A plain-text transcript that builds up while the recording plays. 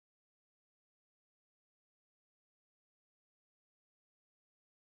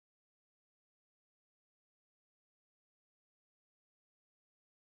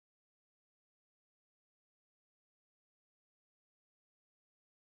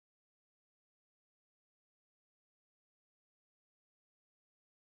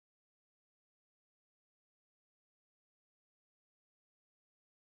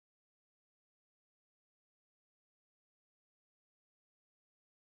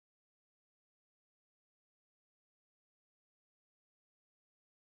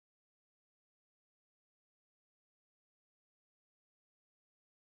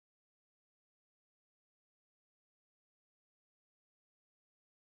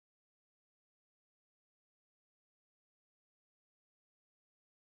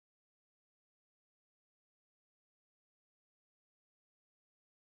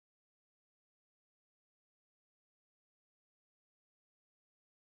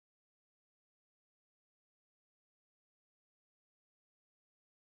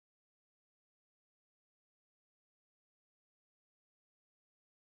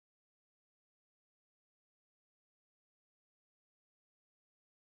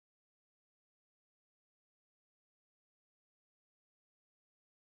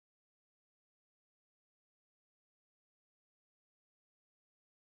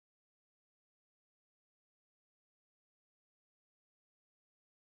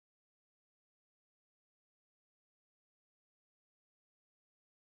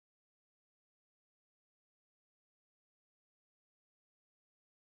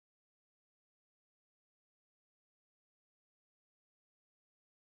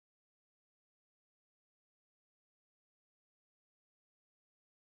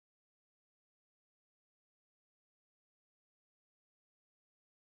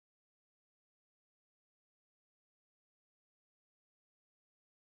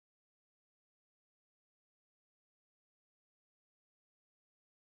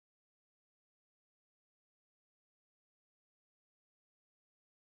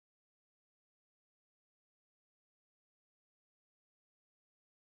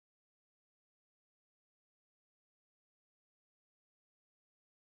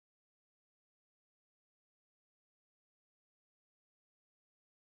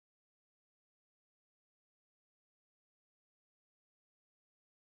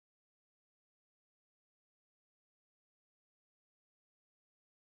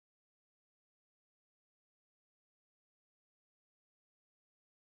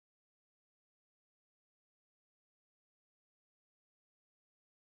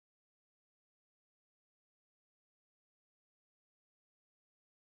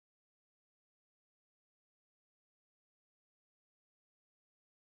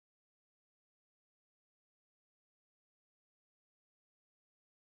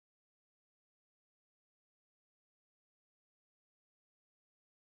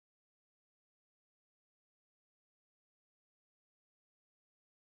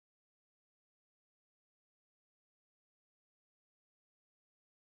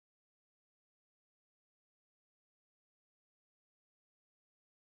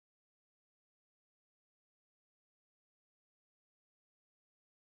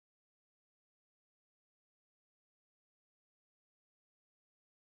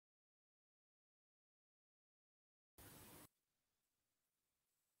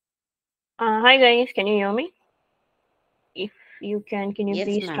Hi guys, can you hear me? If you can you Yes,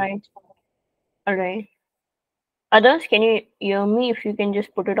 please ma'am. try it? Alright. Others, can you hear me? If you can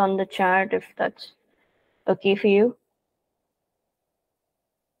just put it on the chat if that's okay for you.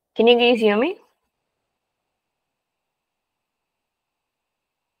 Can you guys hear me?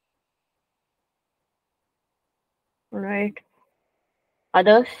 Alright.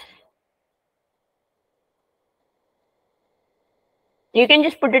 Others, you can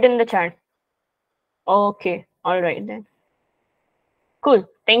just put it in the chat. Okay. Alright then. Cool.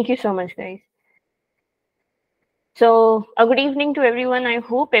 Thank you so much, guys. So, a good evening to everyone. I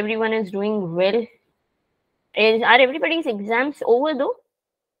hope everyone is doing well. Are everybody's exams over though?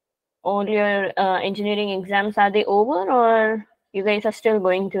 All your engineering exams, are they over or you guys are still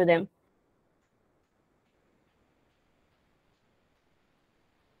going through them?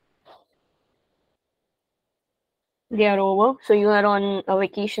 They are over. So you are on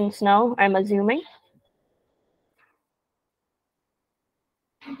vacations now, I'm assuming.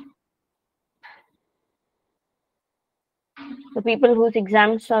 The people whose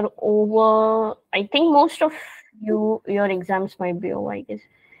exams are over, I think most of your exams might be over, I guess,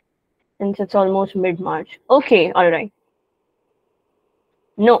 since it's almost mid-March. Okay, all right.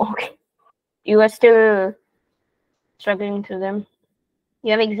 No, okay. You are still struggling through them.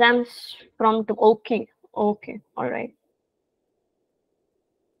 You have exams from to okay, okay, all right.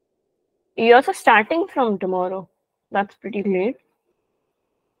 You're also starting from tomorrow. That's pretty late.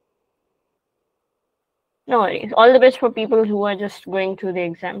 No worries. All the best for people who are just going through the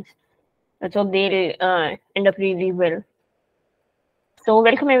exams. Let's hope they'll end up really well. So,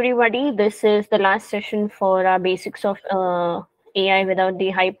 welcome everybody. This is the last session for our basics of AI without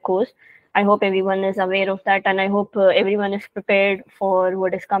the hype course. I hope everyone is aware of that, and I hope everyone is prepared for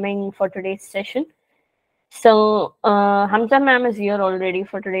what is coming for today's session. So, Hamza ma'am is here already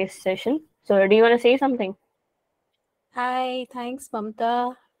for today's session. So, do you want to say something? Hi, thanks,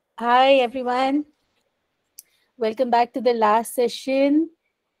 Mamta. Hi, everyone. Welcome back to the last session.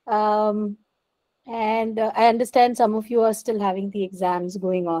 Um, and I understand some of you are still having the exams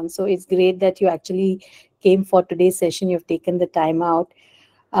going on. So it's great that you actually came for today's session. You've taken the time out.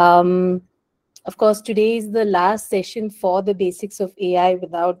 Um, of course, today is the last session for the Basics of AI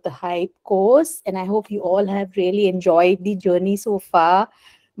Without the Hype course. And I hope you all have really enjoyed the journey so far.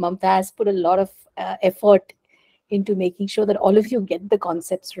 Mamta has put a lot of effort into making sure that all of you get the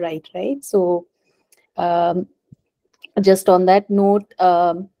concepts right, right? So, um, just on that note,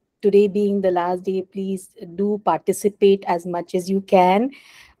 today being the last day, please do participate as much as you can.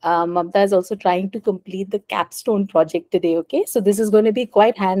 Mamta is also trying to complete the capstone project today. Okay, so this is going to be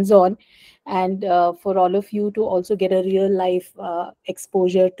quite hands-on, and for all of you to also get a real life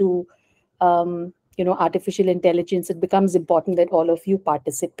exposure to artificial intelligence, it becomes important that all of you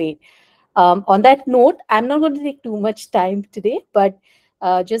participate. On that note, I'm not going to take too much time today, but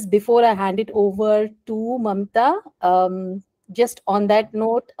just before I hand it over to Mamta, just on that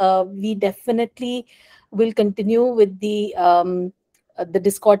note, we definitely will continue with the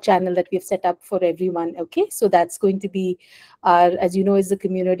Discord channel that we've set up for everyone. Okay, so that's going to be our, as you know, is the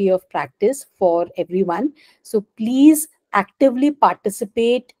community of practice for everyone. So please actively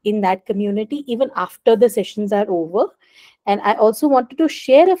participate in that community even after the sessions are over. And I also wanted to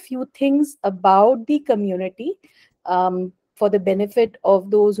share a few things about the community for the benefit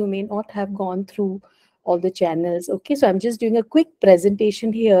of those who may not have gone through all the channels. Okay, so I'm just doing a quick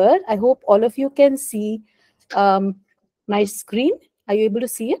presentation here. I hope all of you can see um, my screen. Are you able to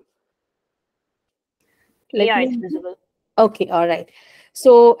see it? Let Yeah, it's me. visible. Okay, all right.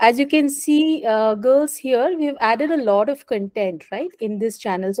 So as you can see, girls, here we've added a lot of content, right, in this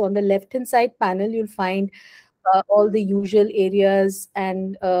channel. So on the left-hand side panel, you'll find all the usual areas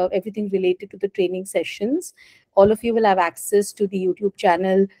and everything related to the training sessions. All of you will have access to the YouTube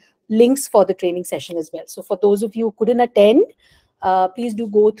channel links for the training session as well. So for those of you who couldn't attend, please do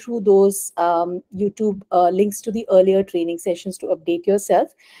go through those YouTube links to the earlier training sessions to update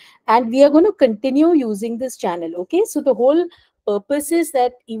yourself. And we are going to continue using this channel. Okay, so the whole purpose is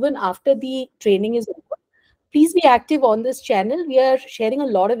that even after the training is over, please be active on this channel. We are sharing a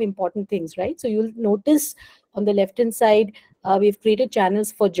lot of important things, right? So you'll notice on the left hand side, we've created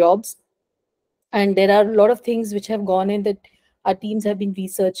channels for jobs, and there are a lot of things which have gone in that our teams have been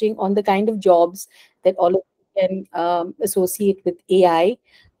researching on the kind of jobs that all of you can associate with AI.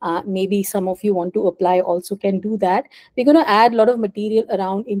 Maybe some of you want to apply, also can do that. We're going to add a lot of material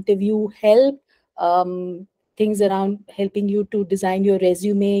around interview help, things around helping you to design your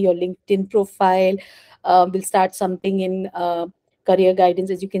resume, your LinkedIn profile. We'll start something in career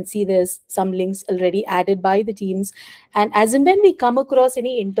guidance. As you can see, there's some links already added by the teams. And as and when we come across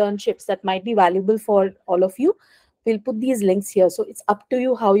any internships that might be valuable for all of you, we'll put these links here. So it's up to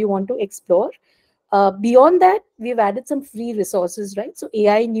you how you want to explore. Beyond that, we've added some free resources, right? So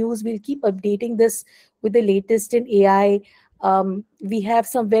AI news, we'll keep updating this with the latest in AI. We have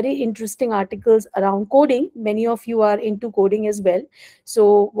some very interesting articles around coding. Many of you are into coding as well.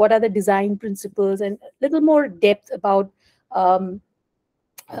 So what are the design principles and a little more depth about um,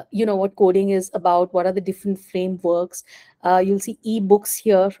 what coding is about, what are the different frameworks. You'll see ebooks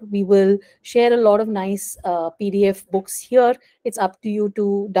here. We will share a lot of nice PDF books here. It's up to you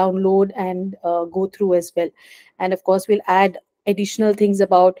to download and go through as well. And of course, we'll add additional things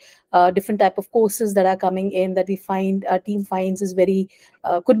about different type of courses that are coming in that we find our team finds is very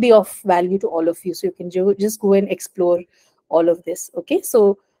could be of value to all of you, so you can just go and explore all of this. Okay,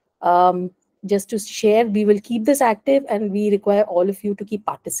 so um, just to share, we will keep this active and we require all of you to keep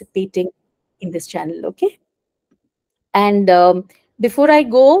participating in this channel. Okay. And before I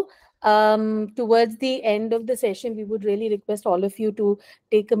go, towards the end of the session, we would really request all of you to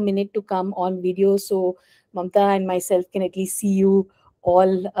take a minute to come on video so Mamta and myself can at least see you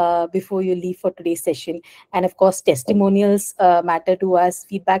all before you leave for today's session. And of course, testimonials matter to us,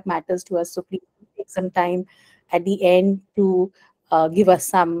 feedback matters to us. So please take some time at the end to give us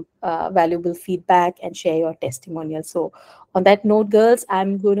some valuable feedback and share your testimonial. So on that note, girls,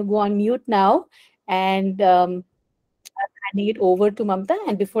 I'm going to go on mute now. And handing it over to Mamta.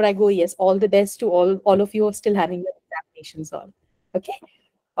 And before I go, yes, all the best to all of you who are still having your examinations on. Okay.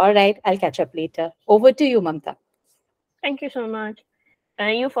 All right. I'll catch up later. Over to you, Mamta. Thank you so much.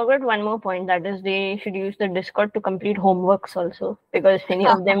 You forgot one more point, that is they should use the Discord to complete homeworks also, because many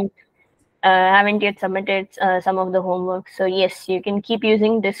of them haven't yet submitted some of the homework. So yes, you can keep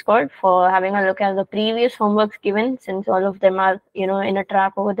using Discord for having a look at the previous homeworks given, since all of them are in a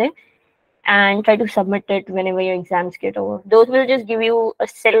track over there, and try to submit it whenever your exams get over. Those will just give you a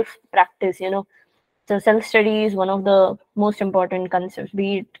self practice. So self study is one of the most important concepts,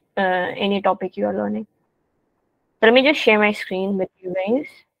 be it any topic you are learning. So let me just share my screen with you guys.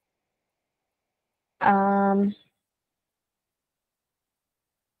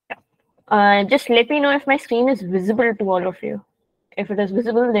 Just let me know if my screen is visible to all of you. If it is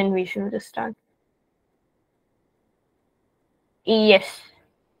visible, then we should just start. Yes.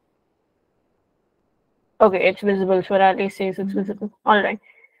 Okay, it's visible. Swarali says it's visible. All right.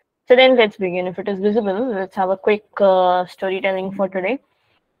 So then let's begin. If it is visible, let's have a quick storytelling for today.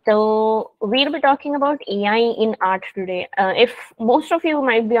 So we'll be talking about AI in art today. If most of you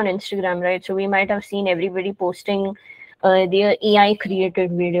might be on Instagram, right? So we might have seen everybody posting their AI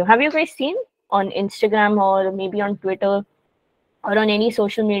created video. Have you guys seen on Instagram or maybe on Twitter or on any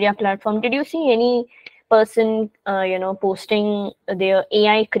social media platform? Did you see any person, posting their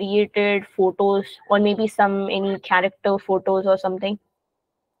AI created photos or maybe any character photos or something?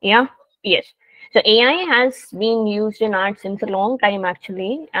 Yeah, yes. So AI has been used in art since a long time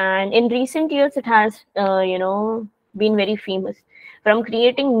actually, and in recent years it has, been very famous. From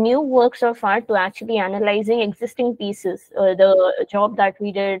creating new works of art to actually analyzing existing pieces, the job that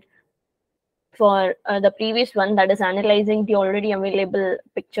we did for the previous one, that is analyzing the already available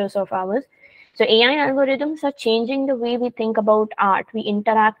pictures of ours. So AI algorithms are changing the way we think about art, we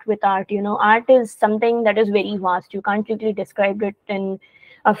interact with art. Art is something that is very vast. You can't really describe it in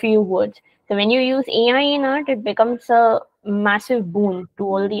a few words. So when you use AI in art, it becomes a massive boon to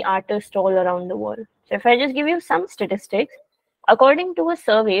all the artists all around the world. So if I just give you some statistics, according to a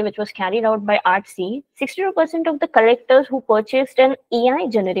survey which was carried out by Artsy, 62% of the collectors who purchased an AI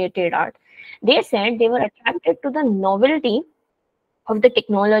generated art, they said they were attracted to the novelty of the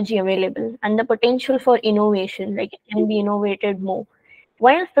technology available and the potential for innovation, like it can be innovated more.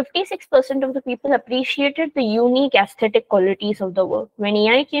 While 56% of the people appreciated the unique aesthetic qualities of the work. When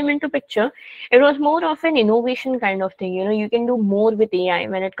AI came into picture, it was more of an innovation kind of thing. You can do more with AI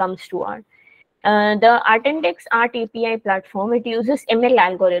when it comes to art. The Artindex Art API platform, it uses ML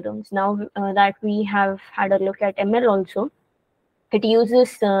algorithms. Now that we have had a look at ML also, it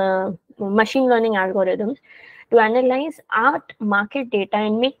uses machine learning algorithms to analyze art market data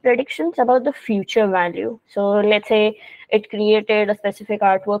and make predictions about the future value. So let's say it created a specific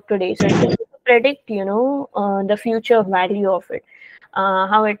artwork today. So it will predict, the future value of it,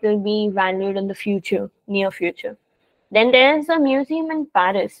 how it will be valued in the future, near future. Then there's a museum in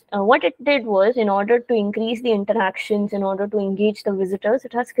Paris. What it did was, in order to increase the interactions, in order to engage the visitors,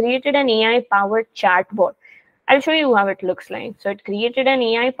 it has created an AI-powered chatbot. I'll show you how it looks like. So it created an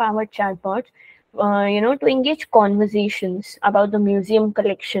AI-powered chatbot, to engage conversations about the museum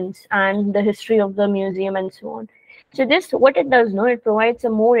collections and the history of the museum and so on. So this, what it does, no, it provides a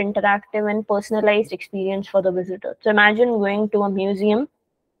more interactive and personalized experience for the visitor. So imagine going to a museum,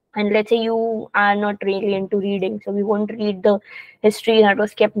 and let's say you are not really into reading, so we won't read the history that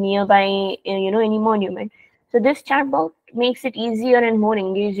was kept nearby, any monument. So this chatbot makes it easier and more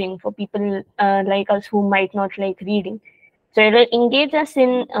engaging for people like us who might not like reading. So it'll engage us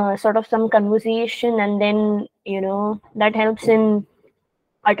in sort of some conversation, and then that helps in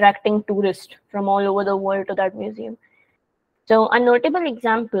attracting tourists from all over the world to that museum. So, a notable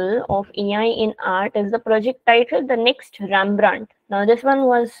example of AI in art is the project titled The Next Rembrandt. Now, this one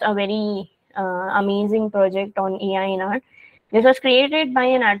was a very amazing project on AI in art. This was created by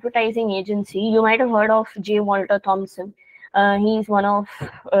an advertising agency. You might have heard of J. Walter Thompson. He's one of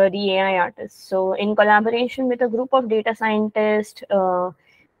the AI artists. So, in collaboration with a group of data scientists,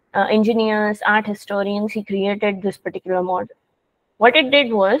 engineers, art historians, he created this particular model. What it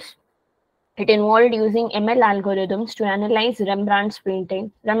did was it involved using ML algorithms to analyze Rembrandt's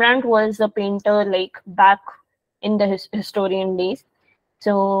painting. Rembrandt was a painter like back in the historian days.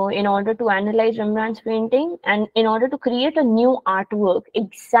 So, in order to analyze Rembrandt's painting and in order to create a new artwork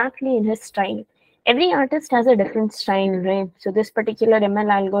exactly in his style, every artist has a different style, right? So, this particular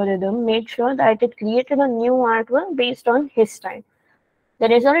ML algorithm made sure that it created a new artwork based on his style. The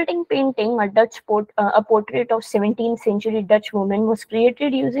resulting painting, a portrait of 17th century Dutch woman, was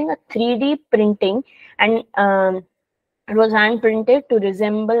created using a 3D printing, and it was hand printed to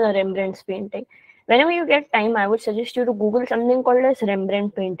resemble a Rembrandt's painting. Whenever you get time, I would suggest you to Google something called as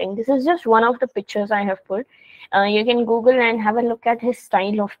Rembrandt painting. This is just one of the pictures I have put. You can Google and have a look at his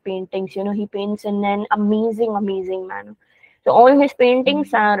style of paintings. He paints in an amazing, amazing manner. So all his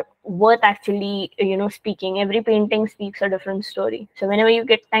paintings are worth actually, speaking. Every painting speaks a different story. So whenever you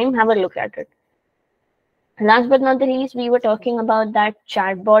get time, have a look at it. Last but not the least, we were talking about that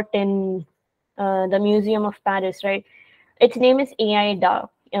chatbot in the Museum of Paris, right? Its name is AI Da.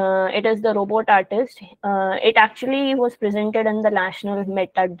 It is the robot artist. It actually was presented in the National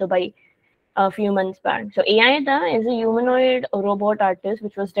Met at Dubai a few months back. So AI Da is a humanoid robot artist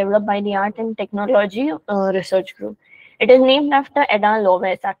which was developed by the Art and Technology Research Group. It is named after Ada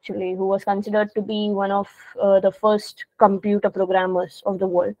Lovelace, actually, who was considered to be one of the first computer programmers of the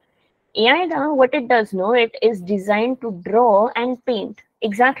world. AI, what it does, no, it is designed to draw and paint.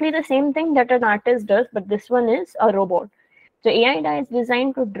 Exactly the same thing that an artist does, but this one is a robot. So AI is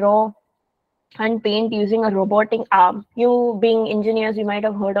designed to draw and paint using a robotic arm. You being engineers, you might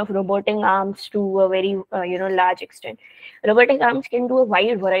have heard of robotic arms to a very large extent. Robotic arms can do a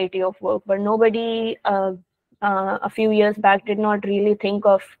wide variety of work, but nobody a few years back did not really think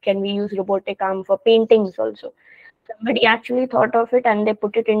of can we use robotic arm for paintings also. Somebody actually thought of it and they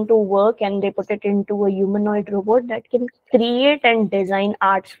put it into work, and they put it into a humanoid robot that can create and design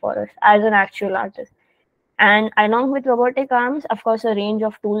arts for us as an actual artist. And along with robotic arms, of course, a range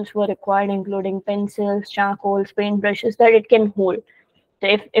of tools were required, including pencils, charcoals, paintbrushes that it can hold.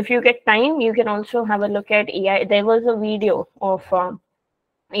 So if you get time, you can also have a look at AI. There was a video of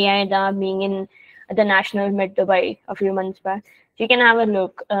AI Da being in the National Met Dubai a few months back. So you can have a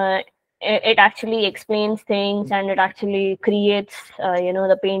look. It actually explains things, and it actually creates,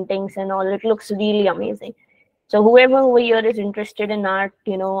 the paintings and all. It looks really amazing. So whoever over here is interested in art,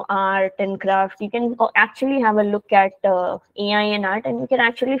 art and craft, you can actually have a look at AI and art, and you can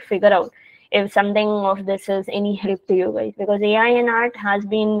actually figure out if something of this is any help to you guys. Because AI and art has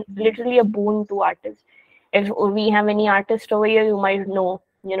been literally a boon to artists. If we have any artist over here, you might know,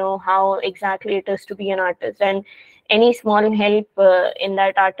 how exactly it is to be an artist, and any small help in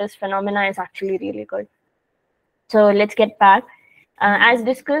that artist phenomena is actually really good. So let's get back. As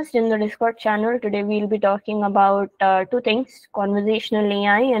discussed in the Discord channel, today we'll be talking about two things: conversational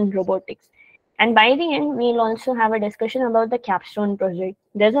AI and robotics. And by the end, we'll also have a discussion about the Capstone project.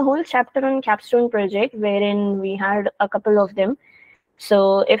 There's a whole chapter on Capstone project wherein we had a couple of them.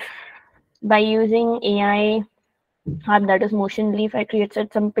 So if by using AI, that is motion leaf, I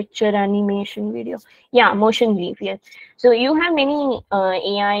created some picture animation video. Yeah, motion leaf, yes. So you have many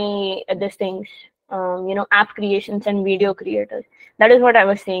AI these things, app creations and video creators. That is what I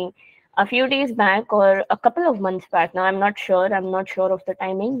was saying a few days back or a couple of months back. Now I'm not sure of the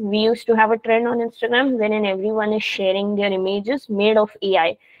timing. We used to have a trend on Instagram wherein everyone is sharing their images made of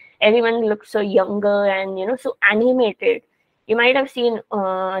AI. Everyone looks so younger and so animated. You might have seen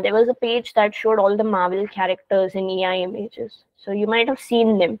there was a page that showed all the Marvel characters in AI images. So you might have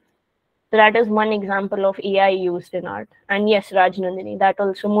seen them. So that is one example of AI used in art. And yes, Rajnandini, that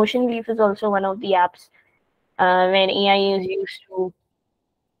also Motion Leaf is also one of the apps when AI is used to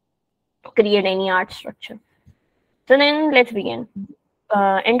create any art structure. So then let's begin.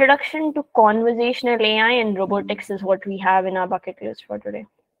 introduction to conversational AI and robotics is what we have in our bucket list for today.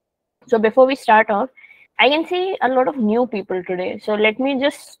 So before we start off, I can see a lot of new people today. So let me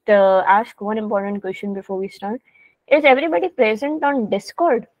just ask one important question before we start. Is everybody present on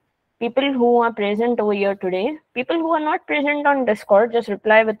Discord? People who are present over here today, people who are not present on Discord, just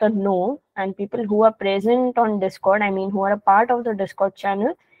reply with a no. And people who are present on Discord, I mean, who are a part of the Discord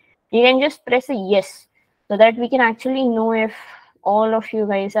channel, you can just press a yes so that we can actually know if all of you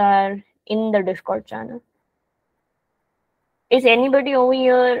guys are in the Discord channel. Is anybody over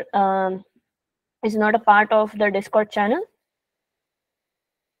here is not a part of the Discord channel?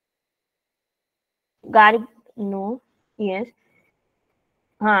 Garg, no, yes.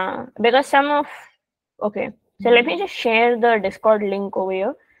 Because some of, okay. So let me just share the Discord link over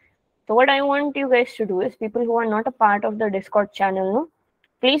here. So what I want you guys to do is, people who are not a part of the Discord channel, no,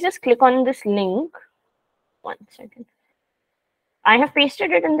 please just click on this link. 1 second. I have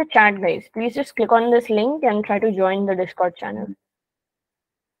pasted it in the chat, guys. Please just click on this link and try to join the Discord channel.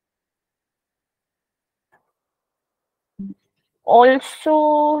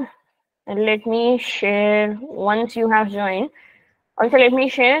 Also, let me share, once you have joined, also let me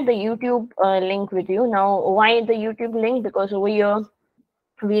share the YouTube link with you. Now, why the YouTube link? Because over here,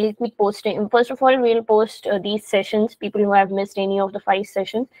 we'll keep posting. First of all, we'll post these sessions. People who have missed any of the 5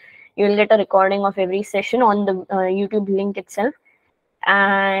 sessions, you will get a recording of every session on the YouTube link itself,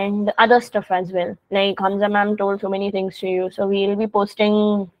 and other stuff as well. Like Hamza ma'am told so many things to you. So we'll be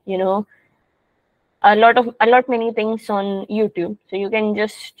posting, you know, a lot many things on YouTube. So you can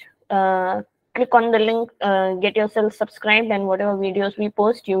just click on the link, get yourself subscribed, and whatever videos we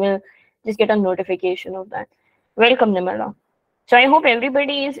post, you will just get a notification of that. Welcome, Nimala. So I hope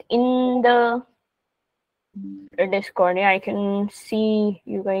everybody is in the Discord. Yeah, I can see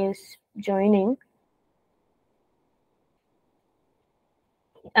you guys joining.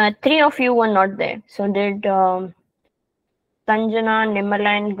 3 of you were not there. So did Sanjana,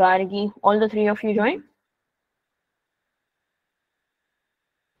 Nimala, and Gargi, all the 3 of you join?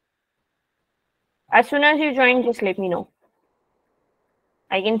 As soon as you join, just let me know.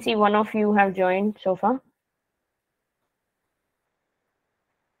 I can see 1 of you have joined so far.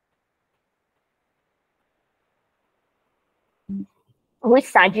 Who is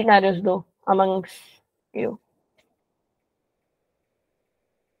Sagittarius though amongst you?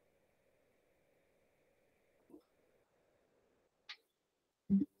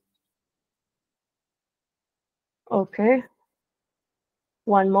 Okay.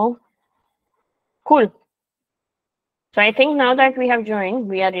 1 more. Cool. So I think now that we have joined,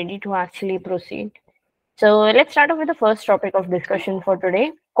 we are ready to actually proceed. So let's start off with the first topic of discussion for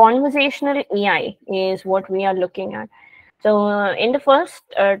today. Conversational AI is what we are looking at. So in the first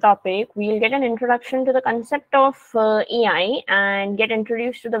topic, we'll get an introduction to the concept of AI and get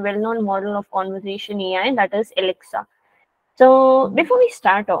introduced to the well-known model of conversation AI, that is Alexa. So before we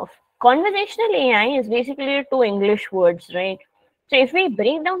start off, conversational AI is basically 2 English words, right? So if we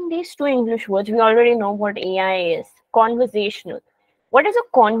break down these 2 English words, we already know what AI is. Conversational. What is a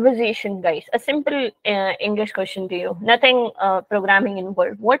conversation, guys? A simple English question to you. Nothing programming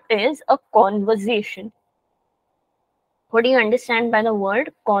involved. What is a conversation? What do you understand by the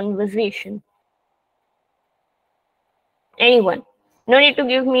word conversation? Anyone? No need to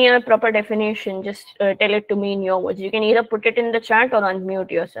give me a proper definition. Just tell it to me in your words. You can either put it in the chat or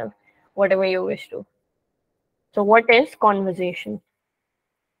unmute yourself, whatever you wish to. So what is conversation?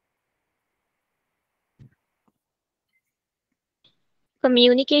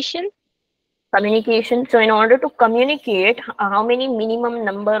 Communication. Communication. So in order to communicate, how many minimum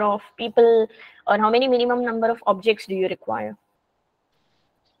number of people or how many minimum number of objects do you require?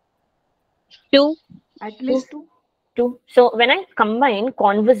 2. At least 2. 2. So when I combine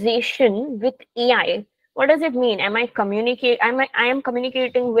conversation with AI, what does it mean? Am I am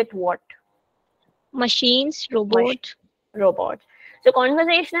communicating with what? Machines, robot. Robots. So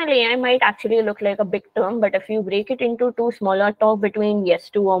conversational AI might actually look like a big term, but if you break it into 2 smaller, talk between, yes,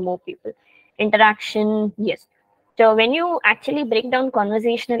 2 or more people. Interaction, yes. So when you actually break down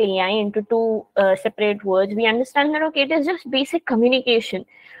conversational AI into 2 separate words, we understand that, okay, it is just basic communication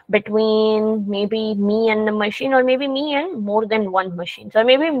between maybe me and the machine, or maybe me and more than 1 machine. So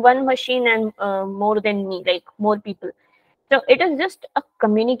maybe 1 machine and more than me, like more people. So it is just a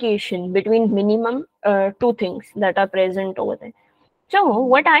communication between minimum 2 things that are present over there. So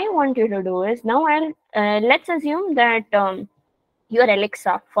what I want you to do is, now let's assume that you're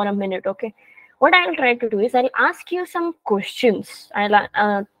Alexa for a minute, okay? What I'll try to do is I'll ask you some questions.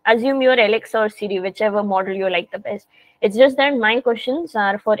 I'll assume you're Alexa or Siri, whichever model you like the best. It's just that my questions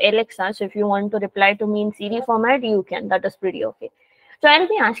are for Alexa, so if you want to reply to me in Siri format, you can. That is pretty okay. So I'll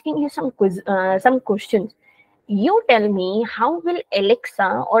be asking you some questions. You tell me how will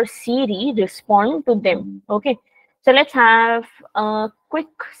Alexa or Siri respond to them. Okay. So let's have a quick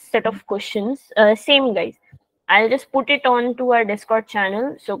set of questions. Same guys. I'll just put it on to our Discord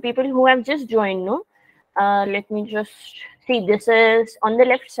channel. So people who have just joined, no. Let me just see. This is on the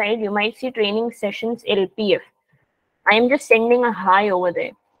left side. You might see training sessions LPF. I am just sending a hi over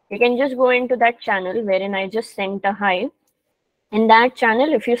there. You can just go into that channel wherein I just sent a hi. In that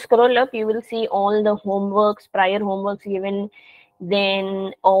channel, if you scroll up, you will see all the homeworks, prior homeworks given,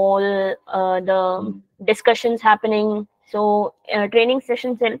 then all the discussions happening. So training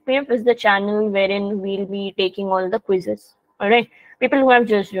sessions LPF is the channel wherein we'll be taking all the quizzes. All right, people who have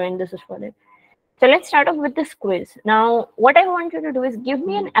just joined, this is for them. So let's start off with this quiz. Now, what I want you to do is give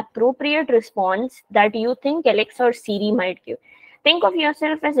me an appropriate response that you think Alexa or Siri might give. Think of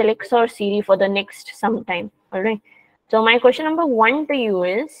yourself as Alexa or Siri for the next some time. All right. So my question number one to you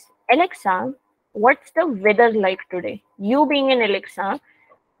is, Alexa, what's the weather like today? You being an Alexa,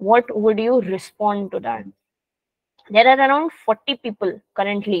 what would you respond to that? There are around 40 people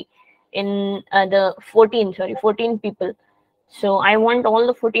currently in the 14 people. So I want all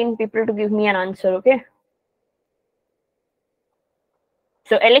the 14 people to give me an answer, okay?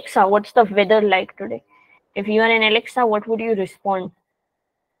 So Alexa, what's the weather like today? If you are an Alexa, what would you respond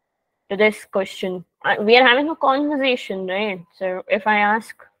to this question? We are having a conversation, right? So if I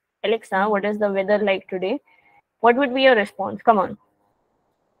ask Alexa, what is the weather like today? What would be your response? Come on.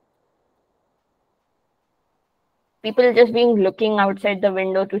 People just being looking outside the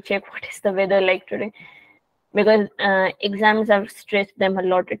window to check what is the weather like today. Because exams have stressed them a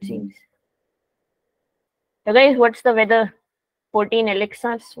lot, it seems. So guys, what's the weather? 14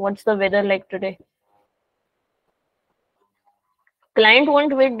 Alexas, what's the weather like today? Client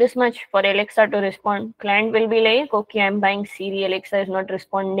won't wait this much for Alexa to respond. Client will be like, okay, I'm buying Siri. Alexa is not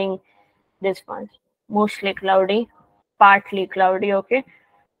responding this fast. Mostly cloudy, partly cloudy, okay.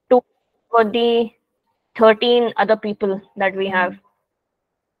 Two for the 13 other people that we have.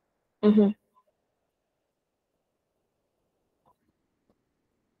 Mm-hmm.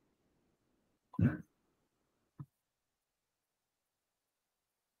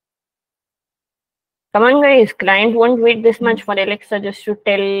 Come on, guys. Client won't wait this much for Alexa just to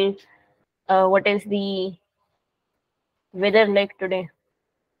tell what is the weather like today.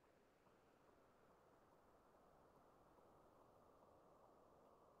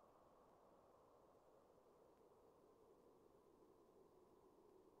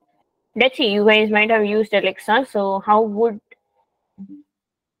 Let's see. You guys might have used Alexa. So, how would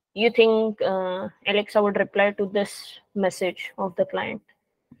you think Alexa would reply to this message of the client?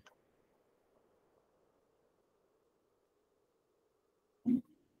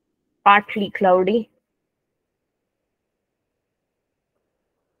 Partly cloudy.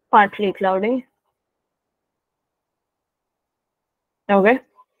 Partly cloudy. Okay.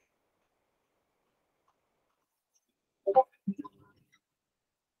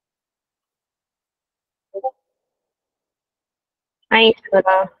 Nice.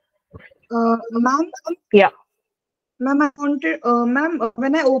 Ma'am, Yeah. ma'am, I wanted, ma'am,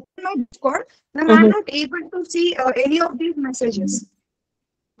 when I open my Discord, ma'am, I'm Mhm. not able to see any of these messages.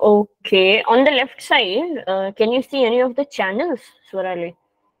 Okay. On the left side, can you see any of the channels, Swarali?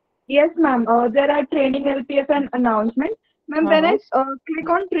 Yes, ma'am. There are training LPF and announcement. Ma'am, when Uh-huh. I click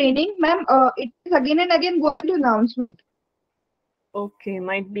on training, ma'am, it is again and again going to announcement. Okay,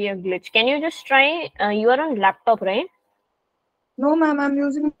 might be a glitch. Can you just try? You are on laptop, right? No, ma'am, I'm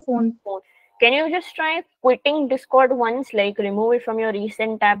using my phone. Phone. Can you just try quitting Discord once, like remove it from your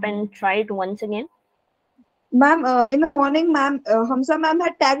recent tab and try it once again? Ma'am, in the morning, ma'am, Hamza ma'am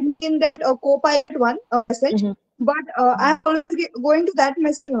had tagged me in that co-pilot one message, Mm-hmm. but I'm always going to that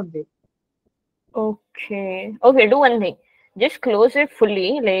message only. Okay. Okay, do one thing. Just close it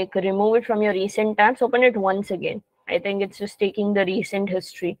fully, like remove it from your recent tabs, open it once again. I think it's just taking the recent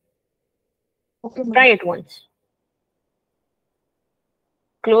history. Okay, Try ma'am. it once.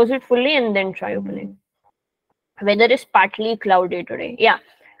 Close it fully and then try opening. Weather is partly cloudy today. Yeah.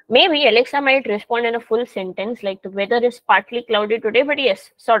 Maybe Alexa might respond in a full sentence like the weather is partly cloudy today, but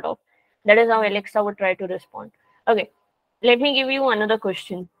yes, sort of. That is how Alexa would try to respond. Okay. Let me give you another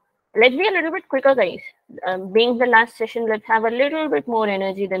question. Let's be a little bit quicker, guys. Being the last session, let's have a little bit more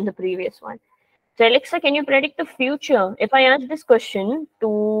energy than the previous one. So, Alexa, can you predict the future? If I ask this question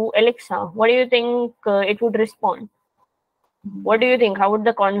to Alexa, what do you think it would respond? What do you think? How would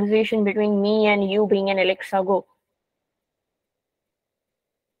the conversation between me and you being an Alexa go?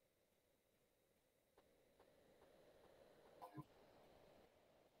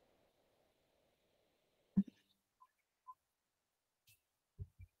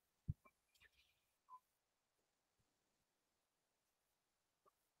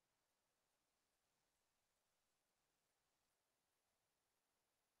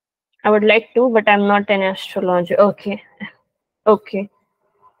 I would like to, but I'm not an astrologer. Okay. Okay.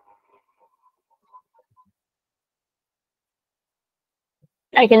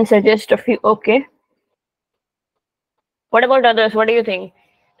 I can suggest a few. Okay. What about others? What do you think?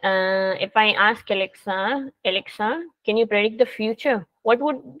 If I ask Alexa, can you predict the future? What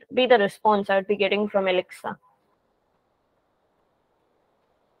would be the response I would be getting from Alexa?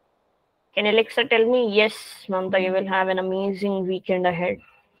 Can Alexa tell me, yes, Mamta, you will have an amazing weekend ahead?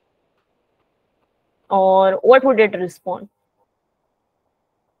 Or what would it respond?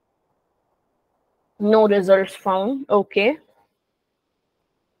 No results found. Okay.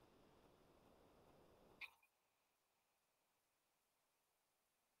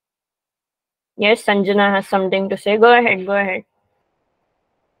 Yes, Sanjana has something to say. Go ahead, go ahead.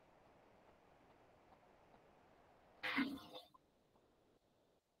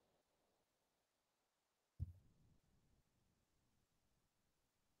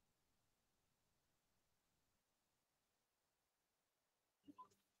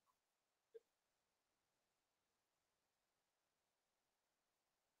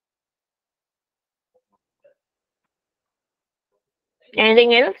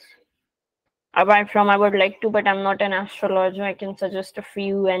 Anything else? Apart from I would like to, but I'm not an astrologer, I can suggest a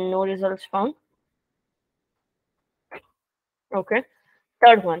few and no results found. Okay.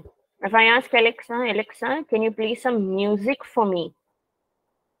 Third one. If I ask Alexa, can you play some music for me?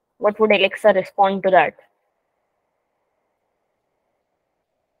 What would Alexa respond to that?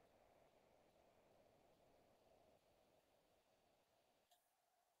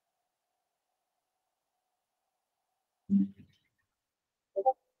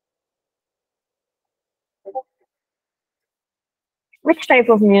 Which type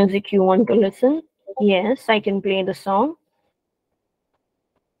of music you want to listen? Yes, I can play the song.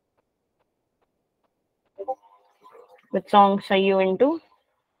 What songs are you into?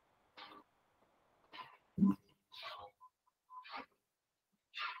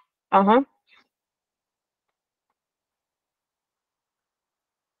 Uh huh.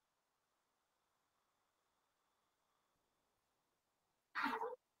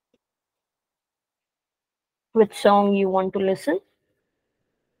 Which song you want to listen?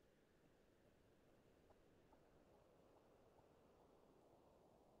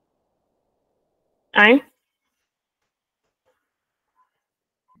 And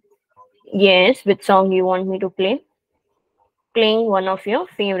yes, which song you want me to play? Playing one of your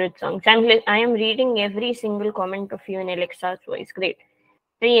favorite songs. I am reading every single comment of you in Alexa's voice. Great.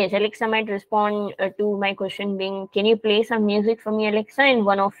 So yes, Alexa might respond to my question being, can you play some music for me, Alexa, in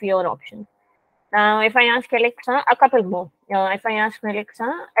one of your options? Now, if I ask Alexa, a couple more. If I ask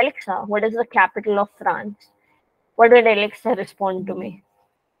Alexa, what is the capital of France? What would Alexa respond to me?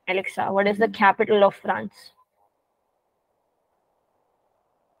 Alexa, what is the capital of France?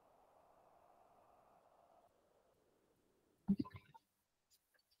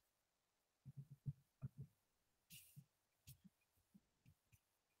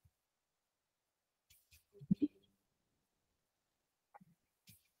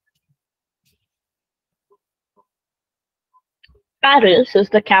 Paris is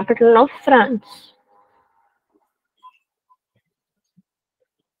the capital of France.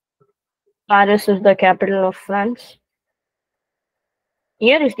 Paris is the capital of France.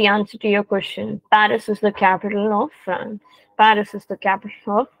 Here is the answer to your question. Paris is the capital of France. Paris is the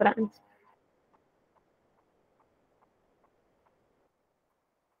capital of France.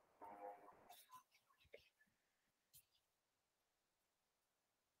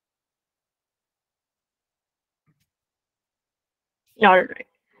 All right.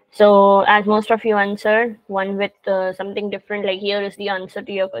 So, as most of you answered, one with something different, like here is the answer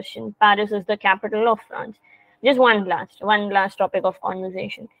to your question. Paris is the capital of France. Just one last topic of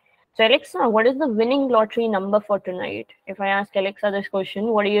conversation. So, Alexa, what is the winning lottery number for tonight? If I ask Alexa this question,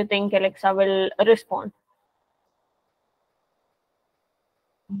 what do you think Alexa will respond?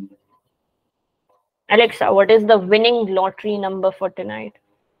 Alexa, what is the winning lottery number for tonight?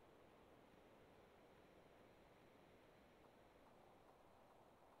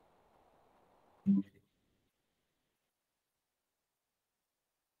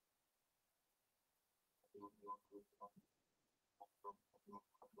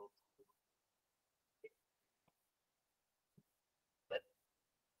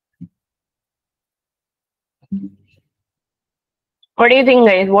 What do you think,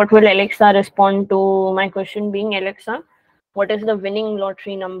 guys? What will Alexa respond to my question being, Alexa, what is the winning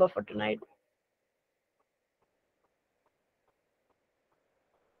lottery number for tonight?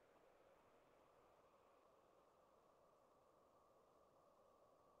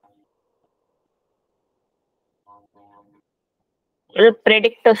 It'll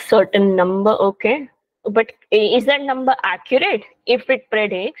predict a certain number, okay. But is that number accurate? If it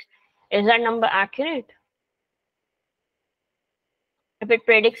predicts, is that number accurate? If it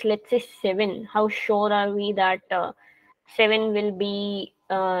predicts, let's say 7, how sure are we that 7 will be,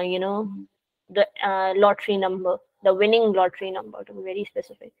 the lottery number, the winning lottery number, to be very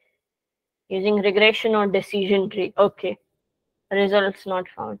specific? Using regression or decision tree. Okay. Results not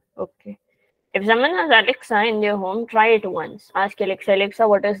found. Okay. If someone has Alexa in their home, try it once. Ask Alexa, Alexa,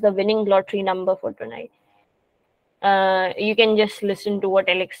 what is the winning lottery number for tonight? You can just listen to what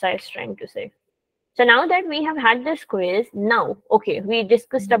Alexa is trying to say. So now that we have had this quiz, now, okay, we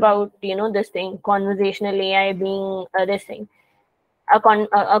discussed about, this thing, conversational AI being this thing. A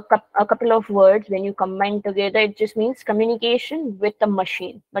couple of words, when you combine together, it just means communication with the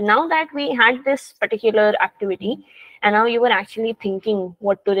machine. But now that we had this particular activity, and now you were actually thinking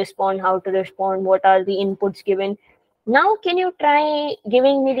what to respond, how to respond, what are the inputs given. Now, can you try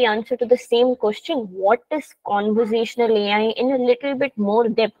giving me the answer to the same question? What is conversational AI in a little bit more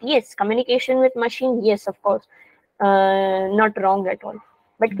depth? Yes, communication with machine. Yes, of course, not wrong at all.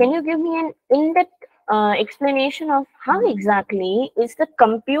 But can you give me an in-depth explanation of how exactly is the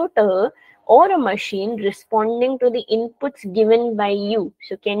computer or a machine responding to the inputs given by you?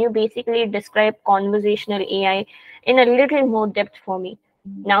 So can you basically describe conversational AI in a little more depth for me?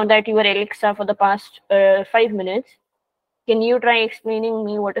 Now that you were Alexa for the past 5 minutes, can you try explaining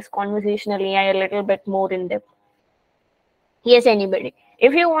me what is conversational AI a little bit more in depth? Yes, anybody.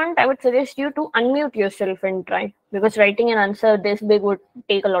 If you want, I would suggest you to unmute yourself and try, because writing an answer this big would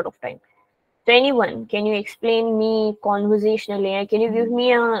take a lot of time. So anyone, can you explain me conversational AI? Can you give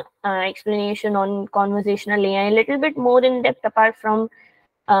me a explanation on conversational AI a little bit more in depth, apart from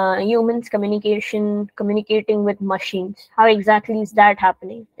humans communicating with machines? How exactly is that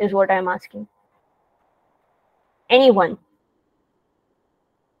happening is what I'm asking. Anyone?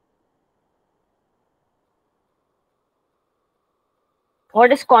 What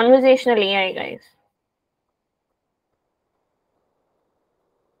is conversational AI, guys?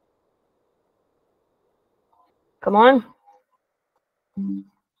 Come on.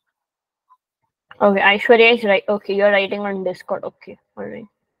 Okay, Aishwarya is right. Okay, you're writing on Discord. Okay, all right.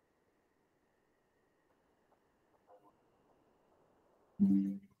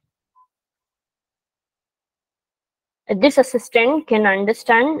 This assistant can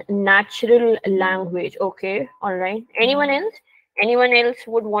understand natural language. Okay, all right. Anyone else? Anyone else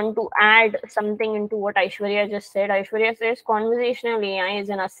would want to add something into what Aishwarya just said? Aishwarya says conversational AI is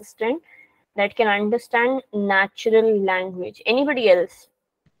an assistant that can understand natural language. Anybody else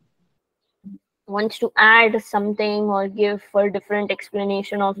wants to add something or give a different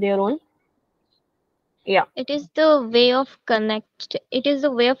explanation of their own? Yeah. It is the way of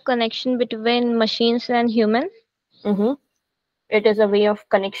connection between machines and humans. Mm-hmm. It is a way of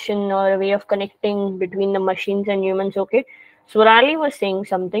connection or a way of connecting between the machines and humans. Okay. Surali was saying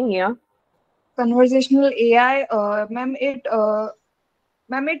something. Yeah. Conversational AI, ma'am, it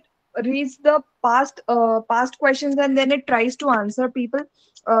reads the past questions and then it tries to answer people.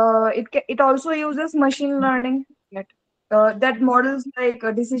 It also uses machine learning that models like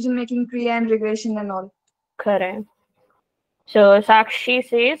decision making tree and regression and all. Correct. So Sakshi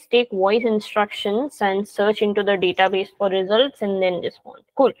says take voice instructions and search into the database for results and then respond.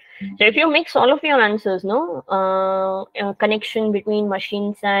 Cool. So if you mix all of your answers, no, connection between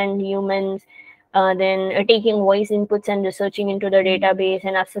machines and humans, then taking voice inputs and researching into the database,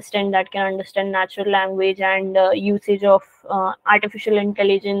 an assistant that can understand natural language, and usage of artificial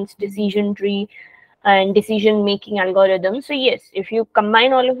intelligence, decision tree, and decision making algorithms. So, yes, if you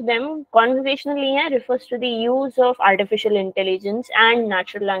combine all of them, conversational AI refers to the use of artificial intelligence and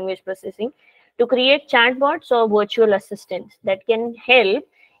natural language processing to create chatbots or virtual assistants that can help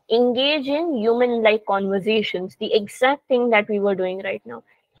engage in human like conversations, the exact thing that we were doing right now.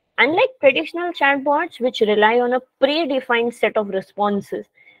 Unlike traditional chatbots, which rely on a predefined set of responses,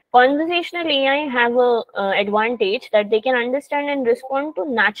 conversational AI have a advantage that they can understand and respond to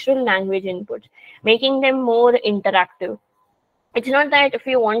natural language inputs, making them more interactive. It's not that if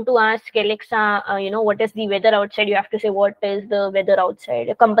you want to ask Alexa, what is the weather outside, you have to say what is the weather outside,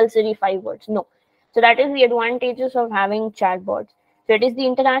 a compulsory 5 words. No. So that is the advantages of having chatbots. So it is the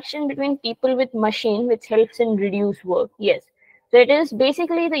interaction between people with machine which helps in reduce work. Yes. So it is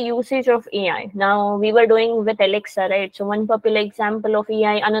basically the usage of AI. Now we were doing with Alexa, right? So one popular example of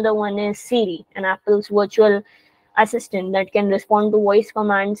AI, another one is Siri, an Apple's virtual assistant that can respond to voice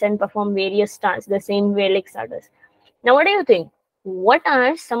commands and perform various tasks the same way Alexa does. Now, what do you think? What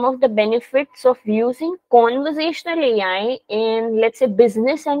are some of the benefits of using conversational AI in, let's say,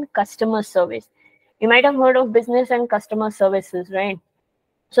 business and customer service? You might have heard of business and customer services, right?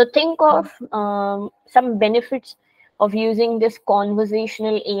 So think of some benefits of using this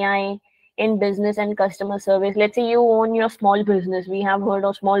conversational AI in business and customer service. Let's say you own your small business. We have heard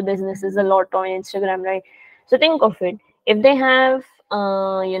of small businesses a lot on Instagram, right? So think of it. If they have,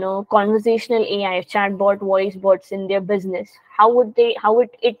 conversational AI, chatbot, voice bots in their business, how would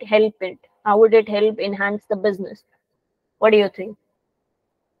it help it? How would it help enhance the business? What do you think?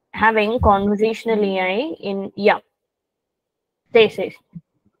 Having conversational AI in, yeah, say.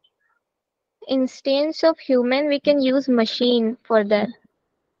 Instead of human, we can use machine for that.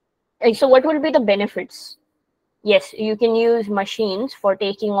 So what will be the benefits? Yes, you can use machines for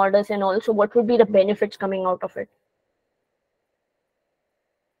taking orders, and also what would be the benefits coming out of it?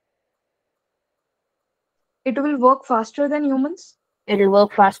 It will work faster than humans. It'll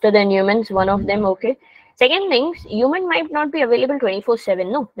work faster than humans, one of them, okay. Second things, human might not be available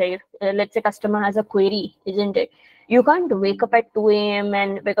 24/7, no, right? Let's say customer has a query, isn't it? You can't wake up at 2 a.m.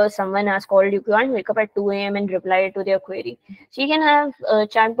 and because someone has called you, you can't wake up at 2 a.m. and reply to their query. So you can have a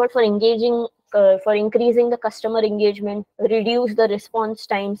chatbot for engaging, for increasing the customer engagement, reduce the response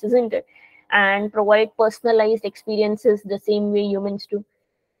times, isn't it? And provide personalized experiences the same way humans do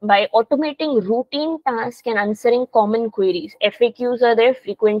by automating routine tasks and answering common queries. FAQs are there,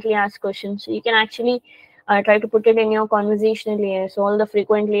 frequently asked questions. So you can actually try to put it in your conversational AI. So all the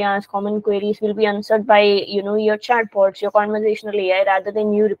frequently asked common queries will be answered by your chatbots, your conversational AI, rather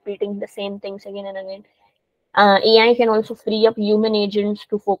than you repeating the same things again and again. AI can also free up human agents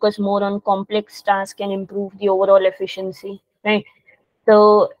to focus more on complex tasks and improve the overall efficiency. Right.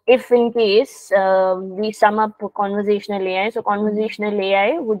 So if in case we sum up conversational AI, so conversational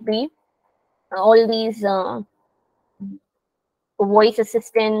AI would be all these voice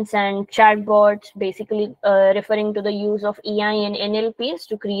assistants and chatbots, basically referring to the use of AI and NLPs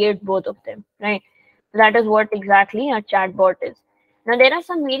to create both of them, right? That is what exactly a chatbot is. Now, there are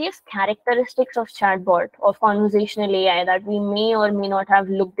some various characteristics of chatbot, of conversational AI, that we may or may not have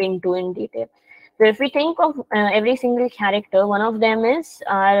looked into in detail. So if we think of every single character, one of them is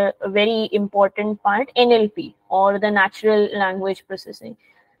our very important part, NLP, or the natural language processing.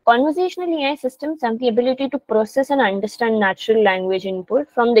 Conversational AI systems have the ability to process and understand natural language input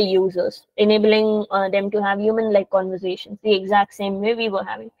from the users, enabling them to have human-like conversations, the exact same way we were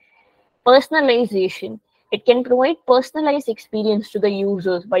having. Personalization. It can provide personalized experience to the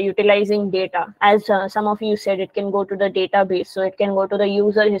users by utilizing data. As some of you said, it can go to the database, so it can go to the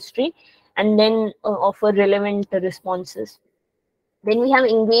user history and then offer relevant responses. Then we have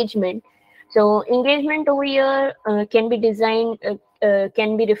engagement. So engagement over here can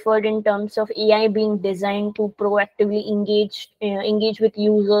be referred in terms of AI being designed to proactively engage with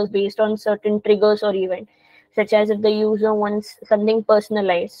users based on certain triggers or events, such as if the user wants something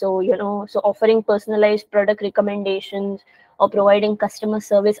personalized. So so offering personalized product recommendations or providing customer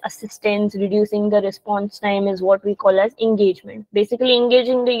service assistance, reducing the response time is what we call as engagement. Basically,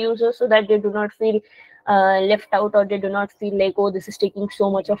 engaging the user so that they do not feel left out, or they do not feel like, oh, this is taking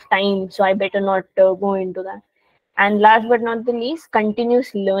so much of time, so I better not go into that. And last but not the least,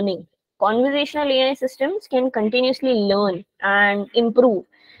 continuous learning. Conversational AI systems can continuously learn and improve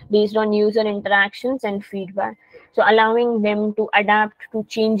based on user interactions and feedback, so allowing them to adapt to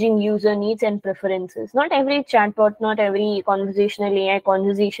changing user needs and preferences. Not every chatbot, not every conversational AI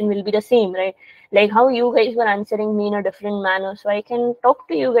conversation will be the same, right? Like how you guys were answering me in a different manner, so I can talk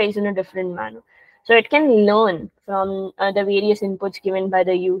to you guys in a different manner. So it can learn from the various inputs given by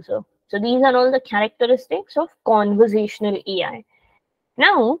the user. So these are all the characteristics of conversational AI.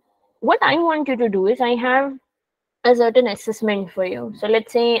 Now, what I want you to do is, I have a certain assessment for you. So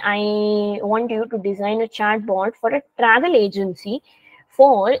let's say I want you to design a chatbot for a travel agency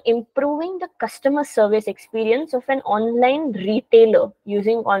for improving the customer service experience of an online retailer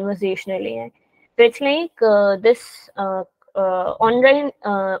using conversational AI. So it's like this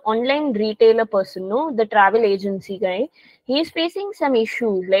online retailer person, no, the travel agency guy. He's facing some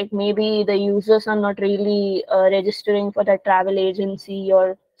issues, like maybe the users are not really registering for the travel agency,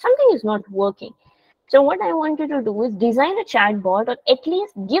 or something is not working. So what I want you to do is design a chatbot, or at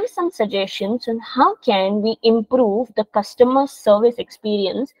least give some suggestions on how can we improve the customer service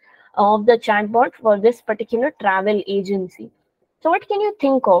experience of the chatbot for this particular travel agency. So what can you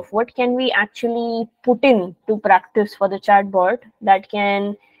think of? What can we actually put in to practice for the chatbot that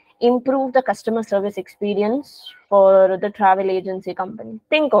can improve the customer service experience for the travel agency company?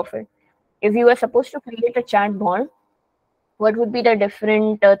 Think of it. If you were supposed to create a chatbot, what would be the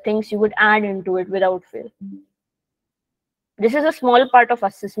different things you would add into it without fail? This is a small part of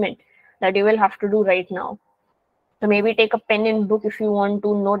assessment that you will have to do right now. So maybe take a pen and book if you want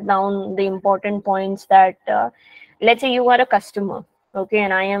to note down the important points that, let's say you are a customer, okay,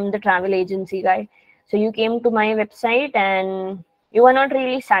 and I am the travel agency guy. So you came to my website and you are not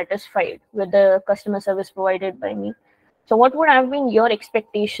really satisfied with the customer service provided by me. So what would have been your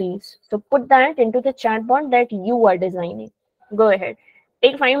expectations? So put that into the chatbot that you are designing. Go ahead.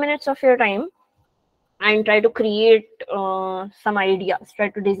 Take 5 minutes of your time and try to create some ideas, try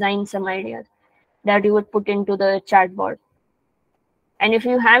to design some ideas that you would put into the chatbot. And if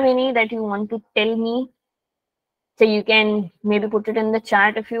you have any that you want to tell me, so you can maybe put it in the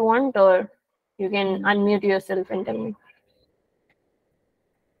chat if you want, or you can unmute yourself and tell me.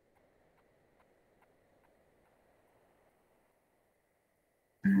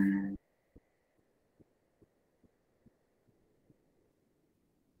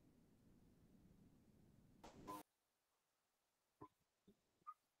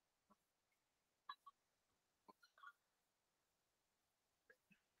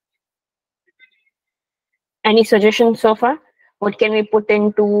 Any suggestions so far? What can we put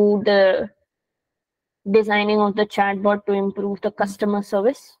into the designing of the chatbot to improve the customer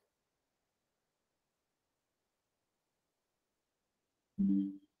service?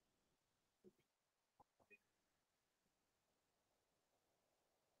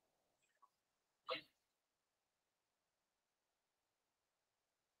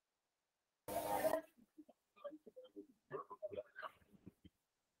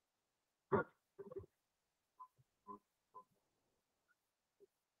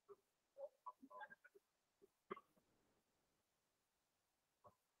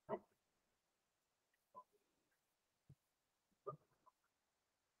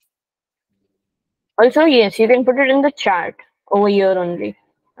 Also, yes, you can put it in the chat over here only,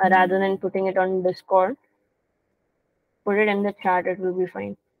 rather than putting it on Discord. Put it in the chat, it will be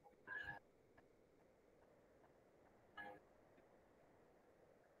fine.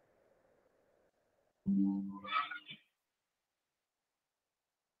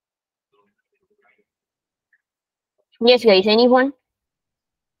 Yes, guys, anyone?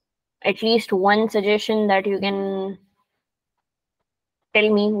 At least one suggestion that you can tell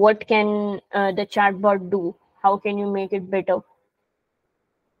me. What can the chatbot do? How can you make it better?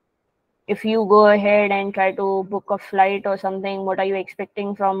 If you go ahead and try to book a flight or something, what are you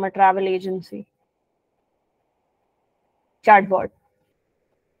expecting from a travel agency? Chatbot.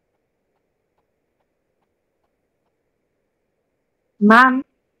 Ma'am,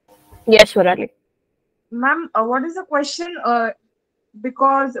 Yes, Varali. ma'am, what is the question?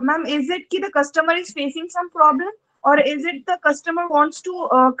 Because, ma'am, is it ki the customer is facing some problem, or is it the customer wants to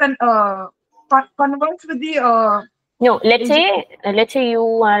converse with the No, agent? let's say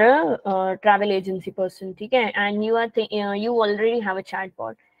you are a travel agency person, okay, and you already have a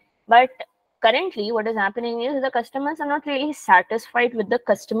chatbot, but currently what is happening is the customers are not really satisfied with the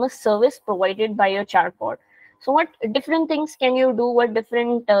customer service provided by your chatbot. So what different things can you do? What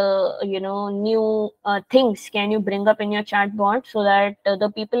different new things can you bring up in your chatbot so that the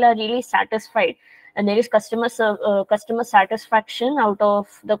people are really satisfied and there is customer satisfaction out of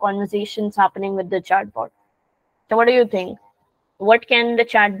the conversations happening with the chatbot? So what do you think? What can the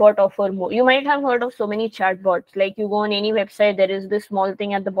chatbot offer more? You might have heard of so many chatbots. Like you go on any website, there is this small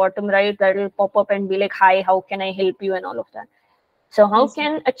thing at the bottom right that will pop up and be like, "Hi, how can I help you?" and all of that. So how Yes,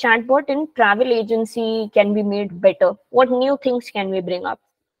 can a chatbot in travel agency can be made better? What new things can we bring up?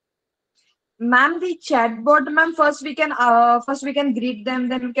 ma'am, the chatbot, ma'am, first we can greet them,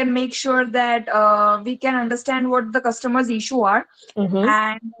 then we can make sure that we can understand what the customer's issue are. Mm-hmm.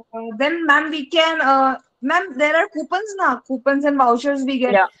 And then, ma'am, we can, ma'am, there are coupons and vouchers we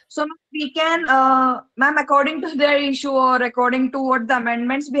get. Yeah. So ma'am, we can, ma'am, according to their issue or according to what the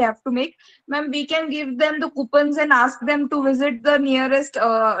amendments we have to make, ma'am, we can give them the coupons and ask them to visit the nearest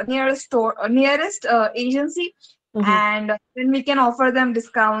store, nearest agency, Mm-hmm. and then we can offer them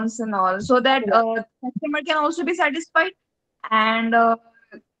discounts and all, so that Yeah. customer can also be satisfied, and our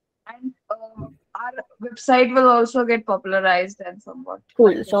website will also get popularized and somewhat.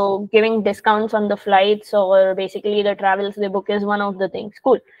 Cool. So giving discounts on the flights or basically the travels they book is one of the things.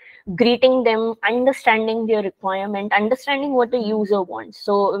 Cool. Greeting them, understanding their requirement, understanding what the user wants.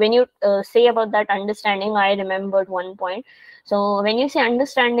 So when you say about that understanding, I remembered one point. So when you say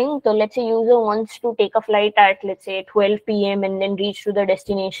understanding, so let's say user wants to take a flight at let's say 12 p.m. and then reach to the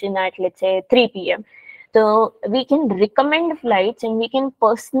destination at let's say 3 p.m. So we can recommend flights and we can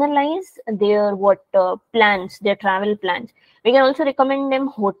personalize their plans, their travel plans. We can also recommend them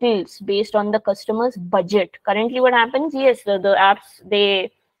hotels based on the customer's budget. Currently what happens, yes, the apps,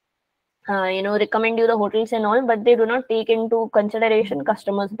 they recommend you the hotels and all, but they do not take into consideration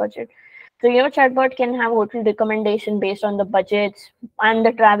customers budget. So your chatbot can have hotel recommendation based on the budgets and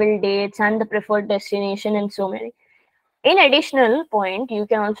the travel dates and the preferred destination and so many. In additional point, you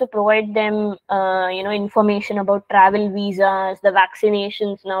can also provide them, information about travel visas, the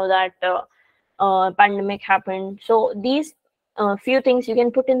vaccinations now that pandemic happened. So these few things you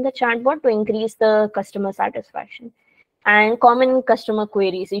can put in the chatbot to increase the customer satisfaction. And common customer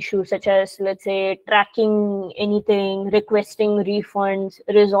queries issues such as, let's say, tracking anything, requesting refunds,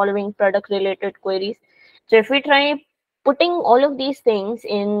 resolving product related queries. So if we try putting all of these things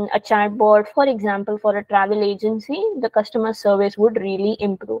in a chatbot, for example, for a travel agency, the customer service would really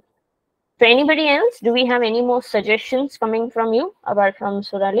improve. So anybody else, do we have any more suggestions coming from you apart from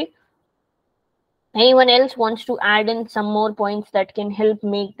Surali? Anyone else wants to add in some more points that can help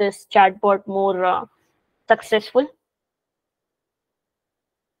make this chatbot more successful?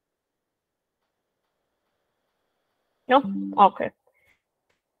 No? Okay.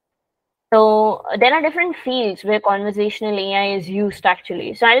 So there are different fields where conversational AI is used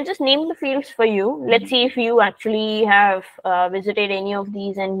actually. So I'll just name the fields for you. Let's see if you actually have visited any of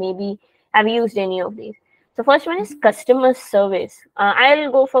these and maybe have used any of these. So first one is customer service. I'll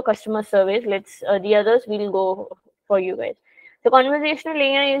go for customer service. Let's the others will go for you guys. So conversational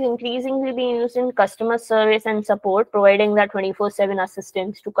AI is increasingly being used in customer service and support, providing that 24/7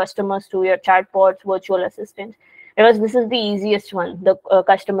 assistance to customers through your chatbots, virtual assistants. Because this is the easiest one, the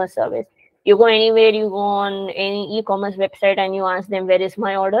customer service. You go anywhere, you go on any e-commerce website and you ask them, where is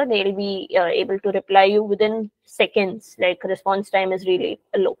my order? They'll be able to reply you within seconds. Like response time is really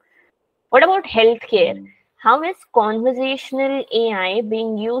low. What about healthcare? How is conversational AI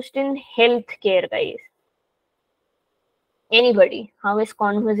being used in healthcare, guys? Anybody? How is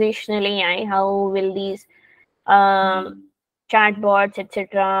conversational AI? How will these chatbots,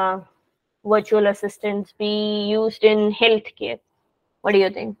 etc., virtual assistants be used in healthcare? What do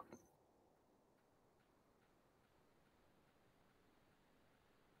you think?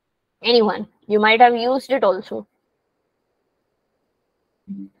 Anyone? You might have used it also.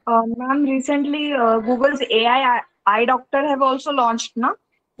 Ma'am, recently Google's AI eye doctor have also launched, no?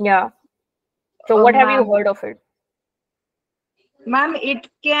 Yeah. So what have you Ma'am, heard of it? ma'am, it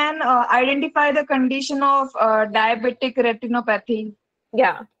can identify the condition of diabetic retinopathy.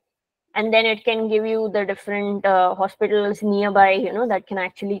 Yeah. And then it can give you the different hospitals nearby, that can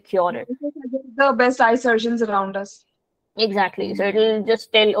actually cure it. The best eye surgeons around us. Exactly. So it'll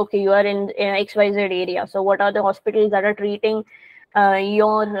just tell, okay, you are in XYZ area. So what are the hospitals that are treating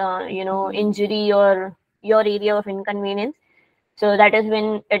your, injury or your area of inconvenience? So that is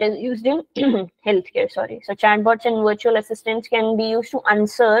when it is used in healthcare, sorry. So chatbots and virtual assistants can be used to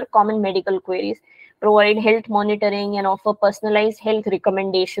answer common medical queries, provide health monitoring, and offer personalized health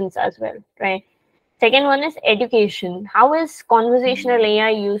recommendations as well, right? Second one is education. How is conversational AI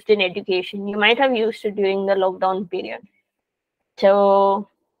used in education? You might have used it during the lockdown period. So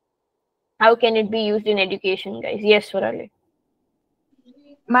how can it be used in education, guys? Yes, Surali.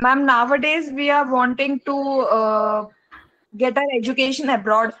 Ma'am, nowadays we are wanting to get our education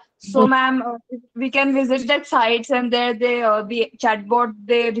abroad. So, ma'am, we can visit that sites and there they the chatbot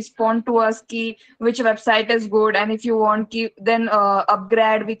they respond to us ki which website is good and if you want ki then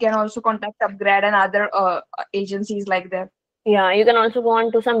upgrade we can also contact upgrade and other agencies like that. Yeah, you can also go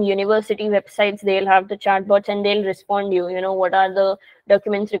on to some university websites. They'll have the chatbots and they'll respond you. What are the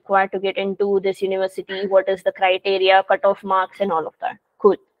documents required to get into this university? What is the criteria, cutoff marks, and all of that.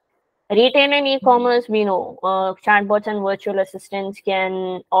 Cool. Retail and e-commerce, we know chatbots and virtual assistants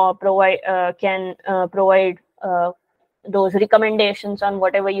can provide those recommendations on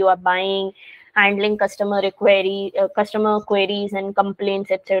whatever you are buying, handling customer queries and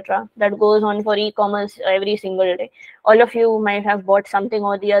complaints, etc. That goes on for e-commerce every single day. All of you might have bought something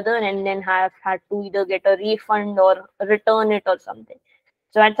or the other and then have had to either get a refund or return it or something.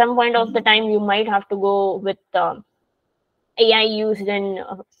 So at some point of the time, you might have to go with AI used in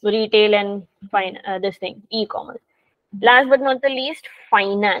retail and this thing, e-commerce. Last but not the least,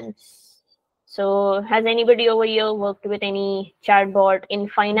 finance. So has anybody over here worked with any chatbot in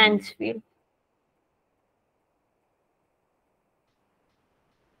finance field?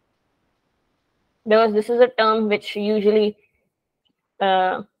 Because this is a term which usually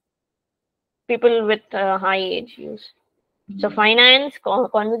uh, people with high age use. So finance,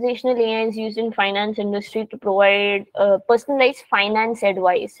 conversational AI is used in finance industry to provide personalized finance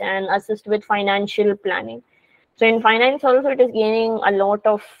advice and assist with financial planning. So in finance also it is gaining a lot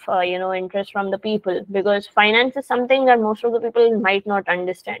of interest from the people, because finance is something that most of the people might not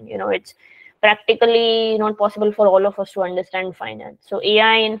understand. It's practically not possible for all of us to understand finance. So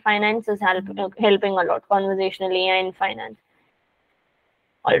AI in finance is helping a lot. Conversational AI in finance.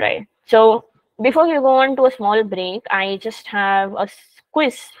 All right. So before we go on to a small break, I just have a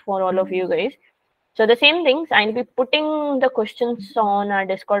quiz for all of you guys. So the same things, I'll be putting the questions on our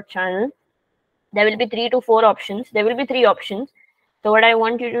Discord channel. There will be 3 to 4 options. There will be 3 options. So what I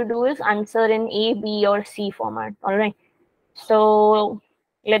want you to do is answer in A, B, or C format. All right. So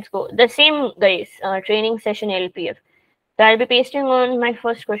let's go. The same guys, training session LPF. So I'll be pasting on my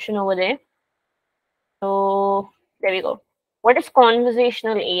first question over there. So there we go. What is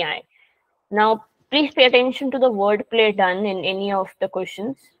conversational AI? Now, please pay attention to the wordplay done in any of the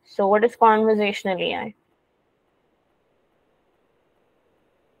questions. So what is conversational AI?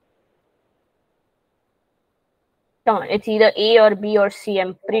 Come on, it's either A or B or C.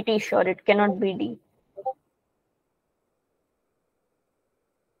 I'm pretty sure it cannot be D.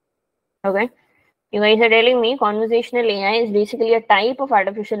 Okay. You guys are telling me conversational AI is basically a type of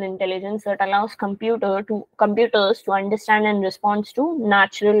artificial intelligence that allows computers to understand and respond to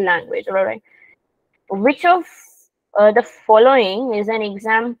natural language. All right. Which of the following is an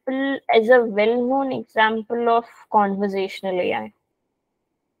example, is a well-known example of conversational AI?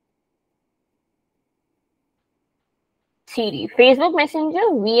 Siri. Facebook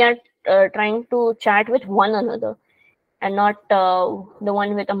Messenger, we are trying to chat with one another and not the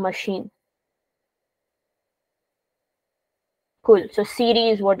one with a machine. Cool. So Siri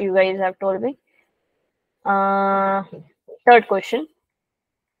is what you guys have told me. Third question.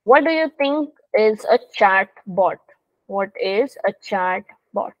 What do you think is a chat bot? What is a chat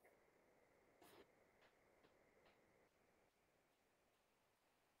bot?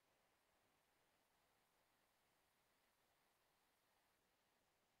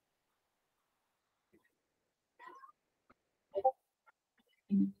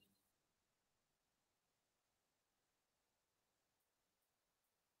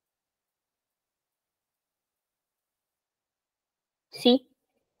 See?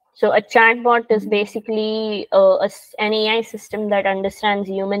 So a chatbot is basically an AI system that understands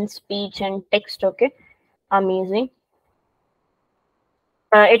human speech and text. Okay, amazing.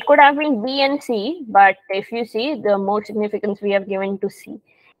 It could have been B and C, but if you see, the more significance we have given to C,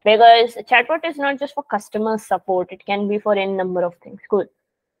 because chatbot is not just for customer support; it can be for any number of things. Cool.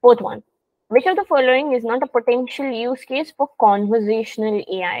 Fourth one. Which of the following is not a potential use case for conversational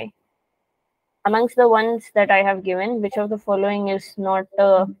AI? Amongst the ones that I have given, which of the following is not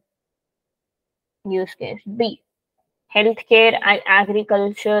a use case? B. Healthcare,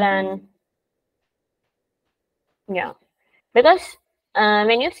 agriculture, and yeah, because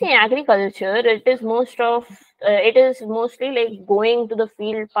when you say agriculture, it is mostly like going to the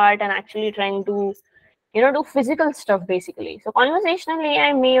field part and actually trying to do physical stuff basically. So conversational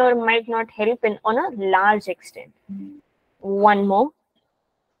AI may or might not help in on a large extent. One more.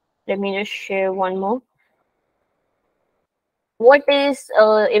 Let me just share one more. What is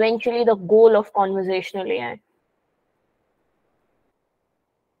eventually the goal of conversational AI?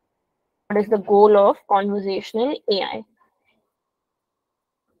 What is the goal of conversational AI?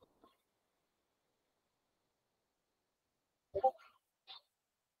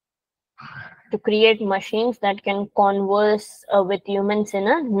 To create machines that can converse with humans in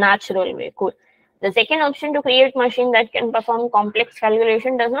a natural way. Cool. The second option, to create machine that can perform complex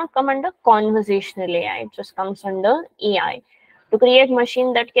calculation, does not come under conversational AI. It just comes under AI. To create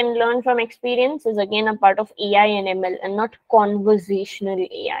machine that can learn from experience is again a part of AI and ML and not conversational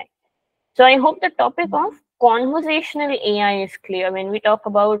AI. So I hope the topic of conversational AI is clear. When we talk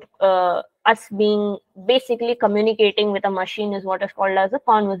about us being basically communicating with a machine is what is called as a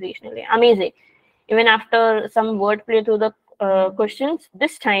conversational AI. Amazing. Even after some wordplay to the questions,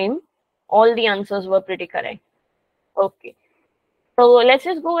 this time all the answers were pretty correct. Okay. So let's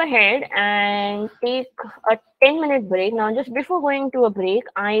just go ahead and take a 10-minute break. Now, just before going to a break,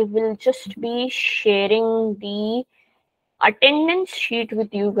 I will just be sharing the attendance sheet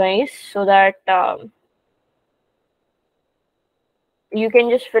with you guys so that you can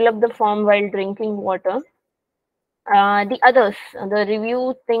just fill up the form while drinking water. The others, the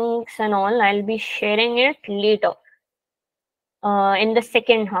review things and all, I'll be sharing it later in the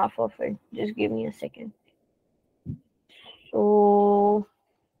second half of it. Just give me a second. So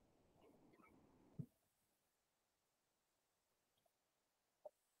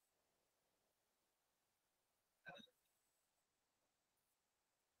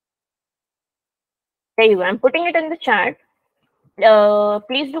there you go. I'm putting it in the chat.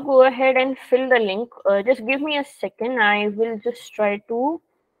 Please do go ahead and fill the link. Just give me a second. I will just try to.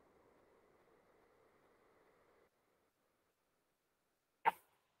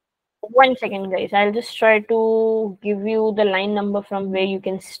 One second, guys. I'll just try to give you the line number from where you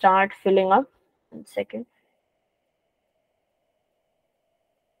can start filling up. 1 second.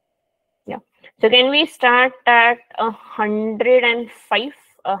 So can we start at 105?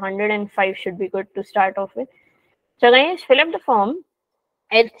 105 should be good to start off with. So guys, fill up the form.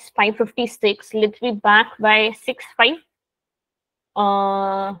 It's 5:56. Let's be back by 6:05.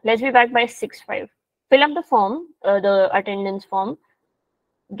 Let's be back by 6:05. Fill up the form, the attendance form.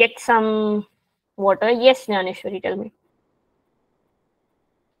 Get some water. Yes, Jnaneshwari, tell me.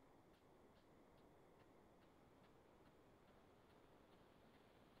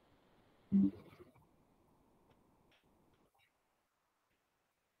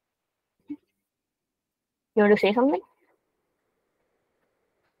 You want to say something?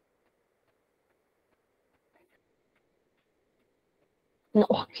 No.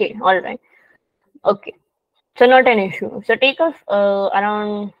 Okay. All right. Okay. So not an issue. So take off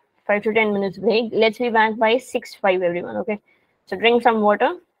around 5 to 10 minutes break. Let's be back by 6:05, everyone. Okay. So drink some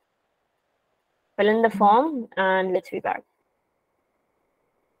water, fill in the form, and let's be back.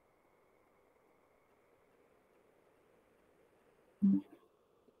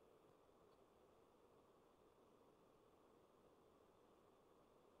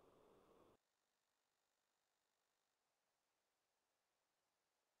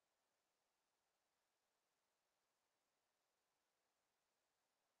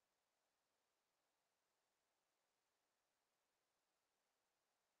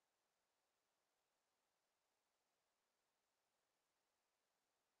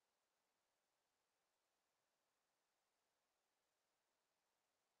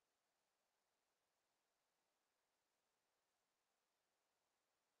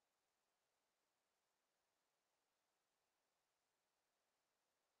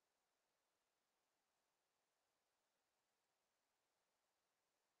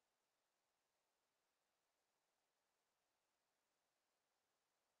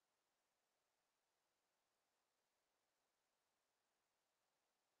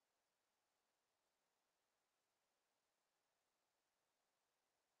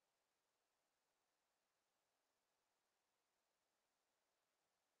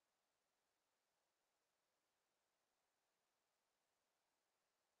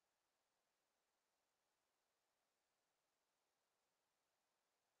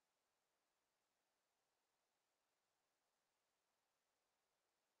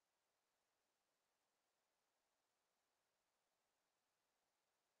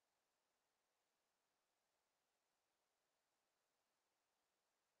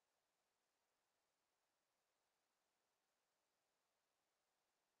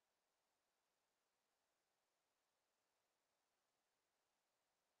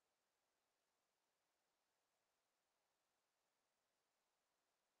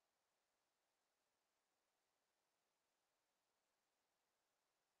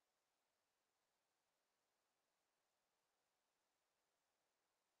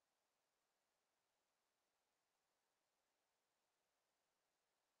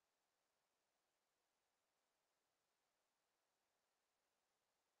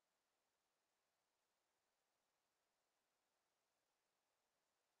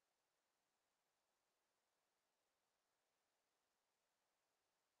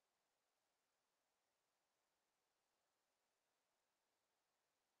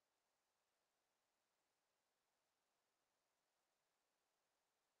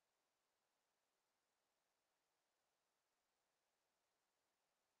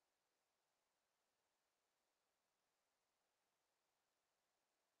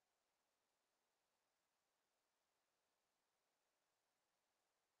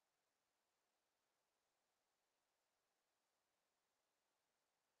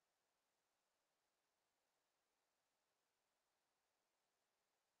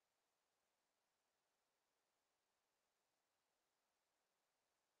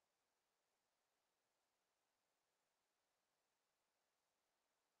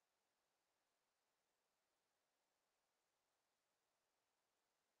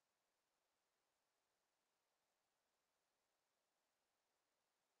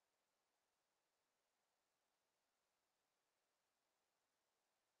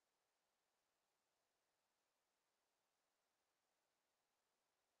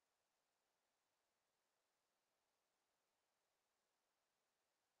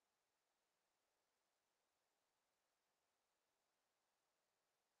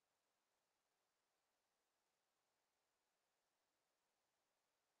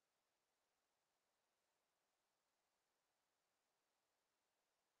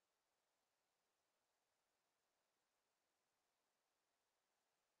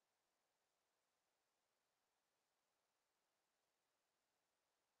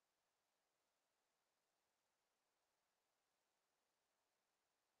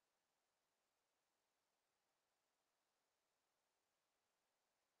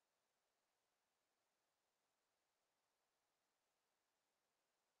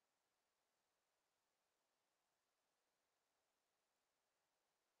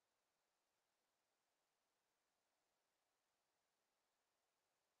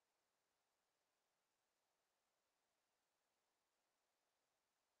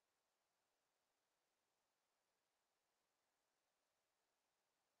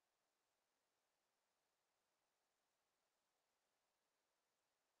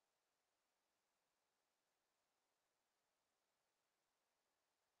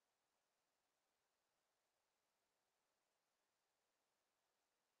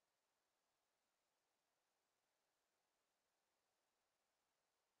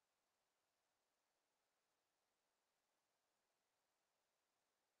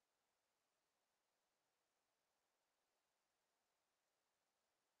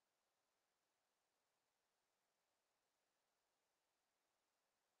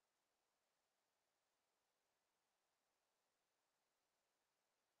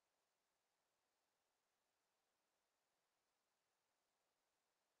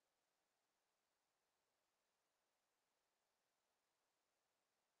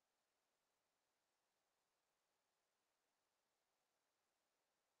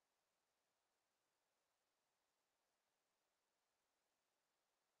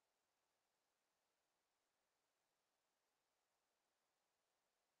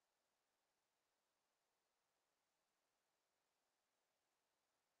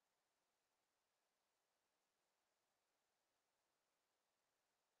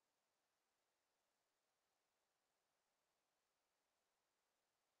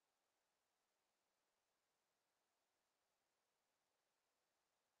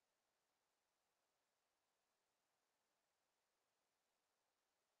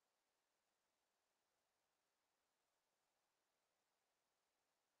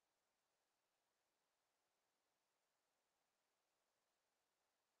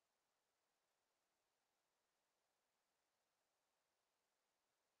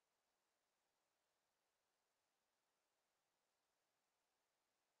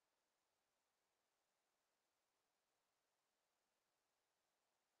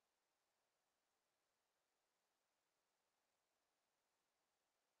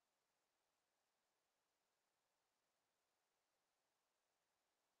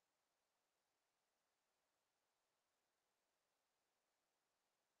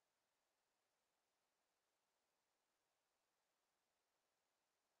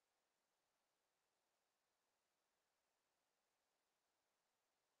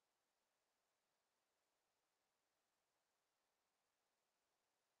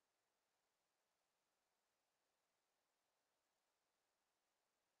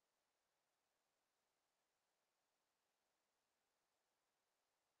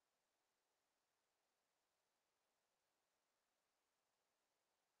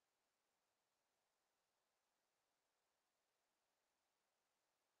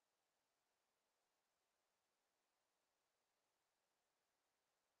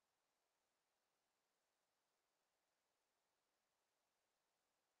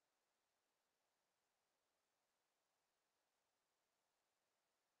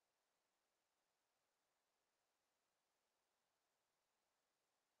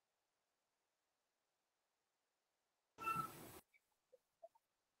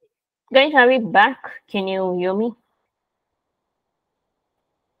 Guys, are we back? Can you hear me?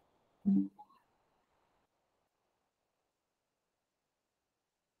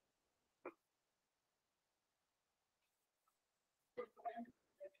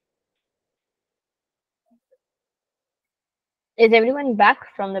 Is everyone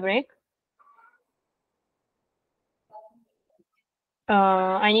back from the break?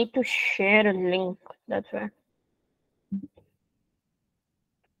 I need to share a link. That's why.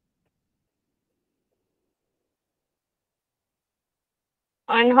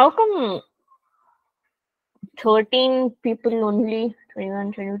 And how come 13 people only?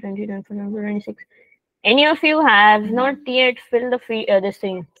 21, 22, 23, 24, 26. Any of you have not yet filled the this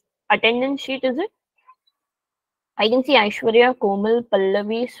thing attendance sheet? Is it? I can see Aishwarya, Komal,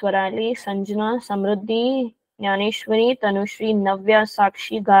 Pallavi, Swarali, Sanjana, Samruddhi, Jnaneshwari, Tanushri, Navya,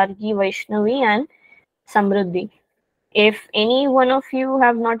 Sakshi, Gargi, Vaishnavi, and Samruddhi. If any one of you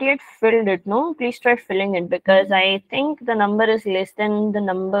have not yet filled it, no, please try filling it because I think the number is less than the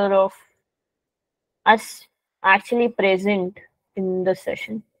number of us actually present in the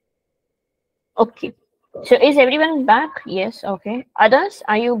session. Okay. So is everyone back? Yes. Okay. Others,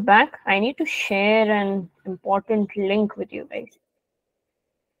 are you back? I need to share an important link with you guys.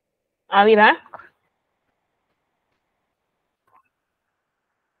 Are we back?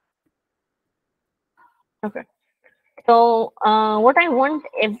 Okay. So what I want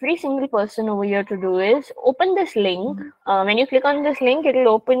every single person over here to do is open this link. When you click on this link, it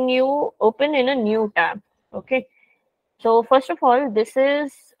will open in a new tab. Okay. So first of all, this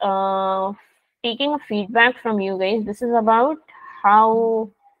is taking a feedback from you guys. This is about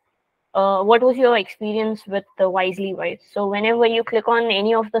how what was your experience with the WiselyWise. So whenever you click on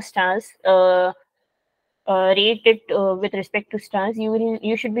any of the stars, rate it with respect to stars,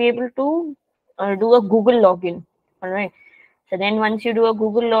 you should be able to do a Google login. All right. So then once you do a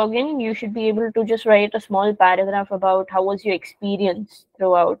Google login, you should be able to just write a small paragraph about how was your experience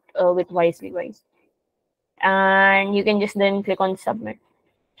throughout with WiselyWise. And you can just then click on submit.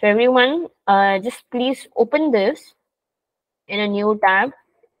 So everyone, just please open this in a new tab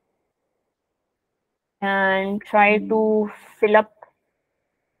and try to fill up.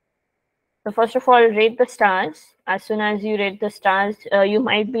 So first of all, rate the stars. As soon as you rate the stars, you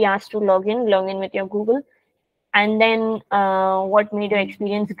might be asked to log in with your Google. And then what made your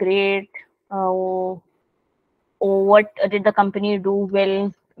experience great? Or what did the company do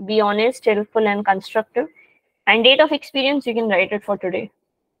well? Be honest, helpful, and constructive. And date of experience, you can write it for today.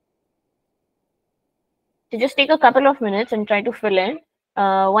 So just take a couple of minutes and try to fill in.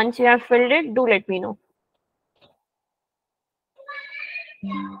 Once you have filled it, do let me know.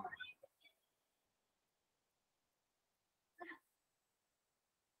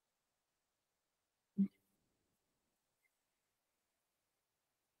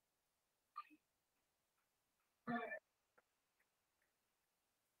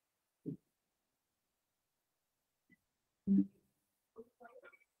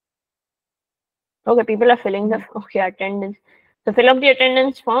 Okay, people are filling the okay attendance. So fill up the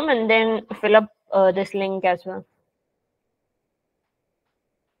attendance form and then fill up this link as well.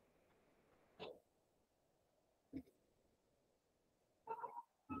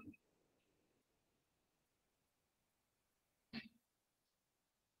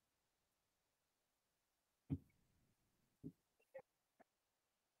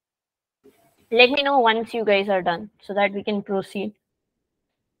 Let me know once you guys are done so that we can proceed.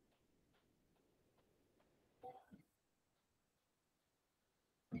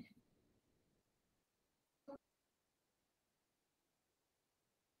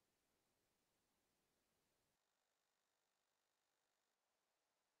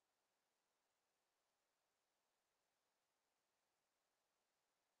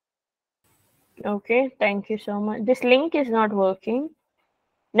 Okay, thank you so much. This link is not working.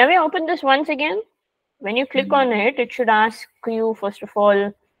 Now we open this once again. When you click on it, it should ask you first of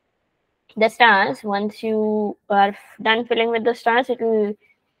all the stars. Once you are done filling with the stars, it will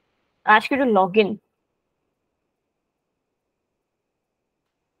ask you to log in.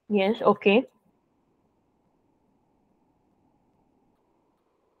 Yes, okay.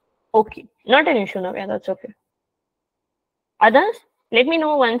 Okay, not an issue now. Yeah, that's okay. Others, let me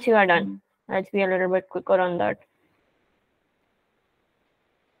know once you are done. Let's be a little bit quicker on that.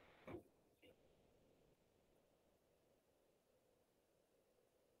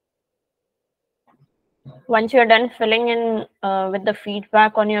 Once you're done filling in with the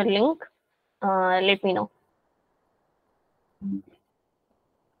feedback on your link, let me know.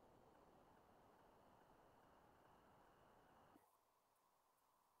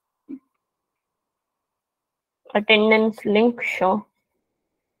 Attendance link, sure.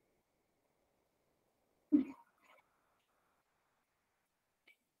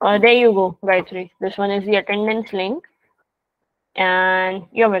 There you go, Gayatri. This one is the attendance link, and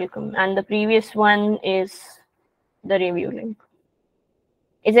you're welcome. And the previous one is the review link.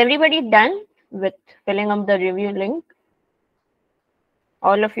 Is everybody done with filling up the review link?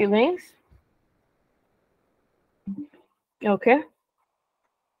 All of you guys? Okay.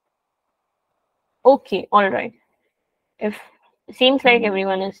 Okay, all right. If seems like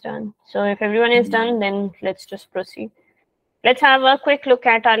everyone is done. So if everyone is done, then let's just proceed. Let's have a quick look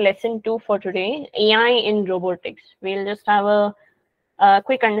at our lesson 2 for today, AI in robotics. We'll just have a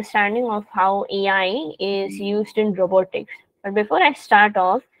quick understanding of how AI is used in robotics. But before I start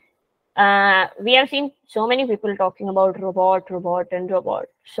off, we have seen so many people talking about robot, and robot.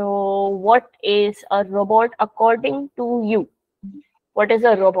 So, what is a robot according to you? What is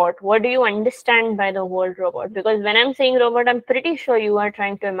a robot? What do you understand by the word robot? Because when I'm saying robot, I'm pretty sure you are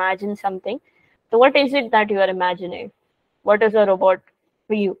trying to imagine something. So, what is it that you are imagining? What is a robot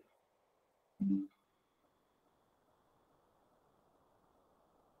for you?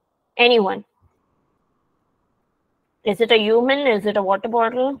 Anyone? Is it a human? Is it a water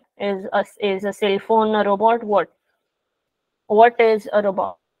bottle? Is a cell phone a robot? What? What is a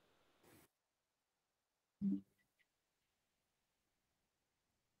robot?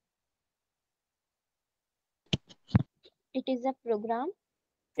 It is a program.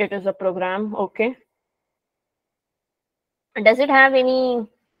 It is a program. Okay. Does it have any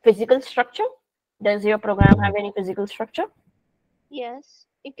physical structure? Does your program have any physical structure? Yes,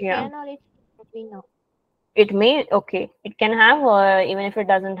 it Yeah. can or it cannot be now. It may. Okay. It can have, or even if it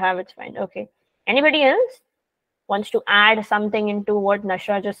doesn't have, it's fine. Okay. Anybody else wants to add something into what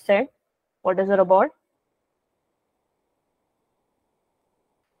Nasha just said? What is a robot?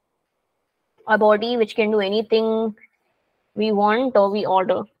 A body which can do anything we want or we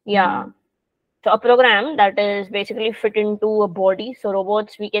order. Yeah. So a program that is basically fit into a body. So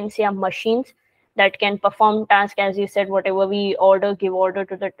robots, we can say, are machines that can perform tasks, as you said, whatever we order, give order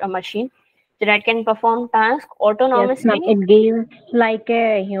to the machine. So that can perform tasks Yes, ma'am. autonomously. It gives like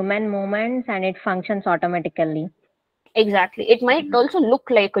a human movements and it functions automatically. Exactly. It might also look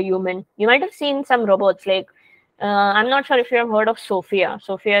like a human. You might have seen some robots like, I'm not sure if you have heard of Sophia.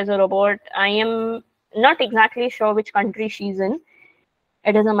 Sophia is a robot. I am not exactly sure which country she's in.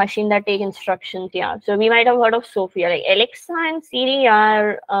 It is a machine that take instructions. Yeah. So we might have heard of Sophia. Like Alexa and Siri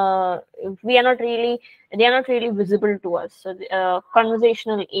are, we are not really, they are not really visible to us. So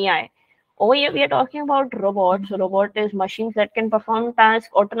conversational AI. Over here, we are talking about robots. So robot is machines that can perform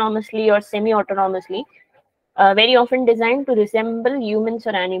tasks autonomously or semi-autonomously, very often designed to resemble humans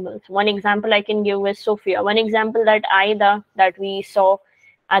or animals. One example I can give is Sophia. One example that Aida, that we saw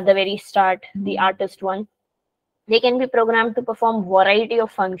at the very start, the artist one, they can be programmed to perform variety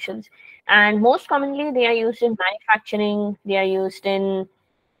of functions, and most commonly they are used in manufacturing, they are used in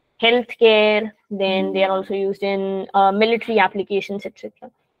healthcare, then they are also used in military applications,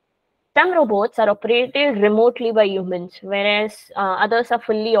 etc. Some robots are operated remotely by humans, whereas others are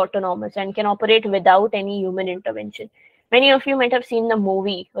fully autonomous and can operate without any human intervention. Many of you might have seen the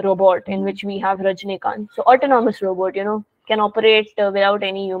movie Robot, in which we have Rajnikant. So autonomous robot, can operate without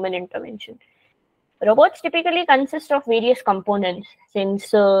any human intervention. Robots typically consist of various components,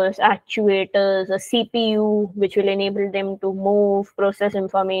 sensors, actuators, a CPU, which will enable them to move, process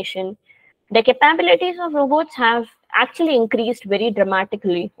information. The capabilities of robots have actually increased very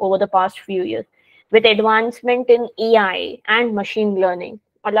dramatically over the past few years, with advancement in AI and machine learning,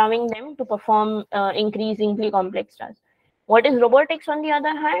 allowing them to perform increasingly complex tasks. What is robotics, on the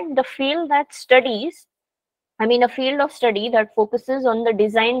other hand? The field that studies a field of study that focuses on the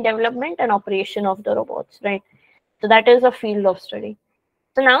design, development, and operation of the robots, right? So that is a field of study.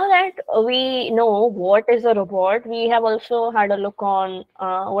 So now that we know what is a robot, we have also had a look on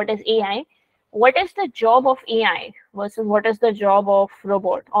what is AI. What is the job of AI versus what is the job of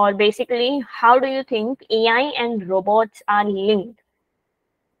robot? Or basically, how do you think AI and robots are linked?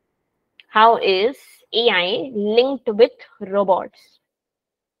 How is AI linked with robots?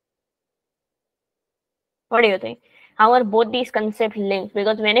 What do you think? How are both these concepts linked?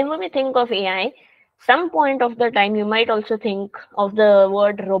 Because whenever we think of AI, some point of the time you might also think of the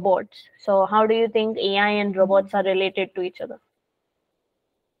word robots. So how do you think AI and robots are related to each other?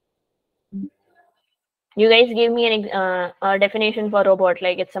 You guys give me a definition for robot,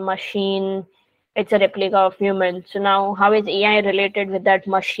 like it's a machine, it's a replica of human. So now, how is AI related with that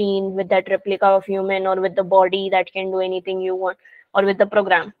machine, with that replica of human, or with the body that can do anything you want, or with the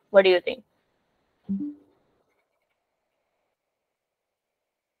program? What do you think?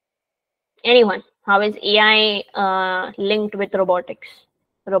 Anyone? How is AI linked with robotics?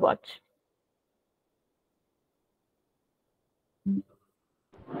 Robots.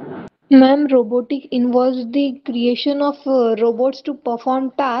 Ma'am, robotic involves the creation of robots to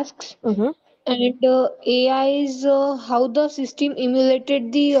perform tasks, Mm-hmm. and AI is how the system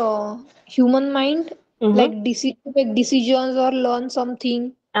emulated the human mind, Mm-hmm. like to make decisions or learn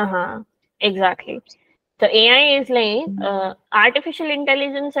something. Uh-huh. Exactly. So AI is like artificial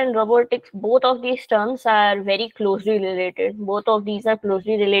intelligence and robotics. Both of these terms are very closely related. Both of these are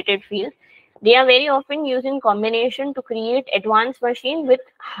closely related fields. They are very often used in combination to create advanced machine with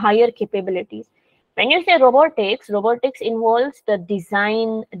higher capabilities. When you say robotics, robotics involves the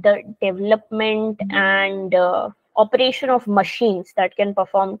design, the development, and operation of machines that can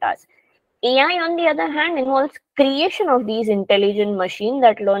perform tasks. AI, on the other hand, involves creation of these intelligent machines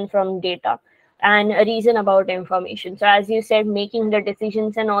that learn from data and reason about information. So, as you said, making the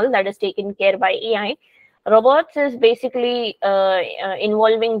decisions and all that is taken care by AI. Robots is basically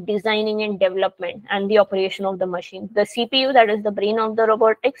involving designing and development and the operation of the machine. The CPU, that is the brain of the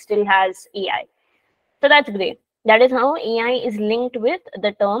robotics, still has AI. So that's great. That is how AI is linked with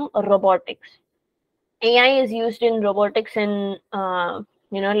the term robotics. AI is used in robotics in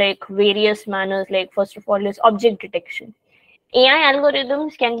like various manners. Like first of all is object detection. AI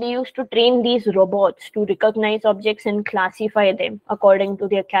algorithms can be used to train these robots to recognize objects and classify them according to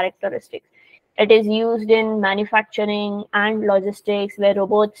their characteristics. It is used in manufacturing and logistics, where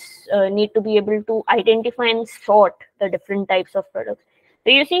robots need to be able to identify and sort the different types of products.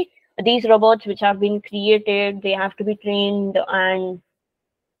 So you see, these robots which have been created, they have to be trained, and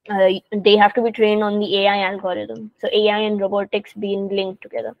they have to be trained on the AI algorithm. So AI and robotics being linked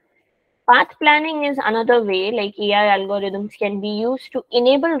together. Path planning is another way, like AI algorithms can be used to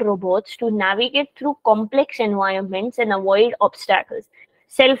enable robots to navigate through complex environments and avoid obstacles.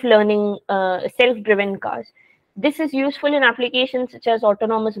 Self-learning, self-driven cars. This is useful in applications such as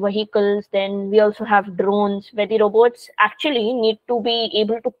autonomous vehicles. Then we also have drones, where the robots actually need to be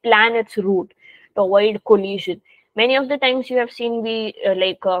able to plan its route to avoid collision. Many of the times you have seen we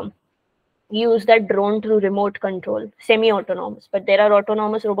use that drone through remote control, semi-autonomous, but there are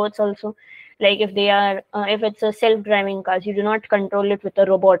autonomous robots also. Like if they are if it's a self-driving car, you do not control it with a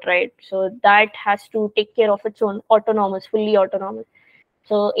robot, right? So that has to take care of its own, autonomous, fully autonomous.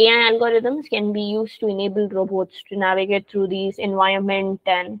 So AI algorithms can be used to enable robots to navigate through these environment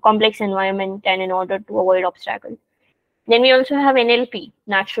and complex environment, and in order to avoid obstacles. Then we also have NLP,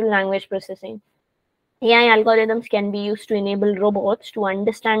 natural language processing. AI algorithms can be used to enable robots to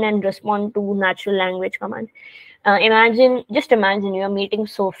understand and respond to natural language commands. Just imagine you're meeting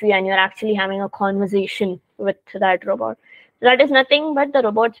Sophie and you're actually having a conversation with that robot. That is nothing but the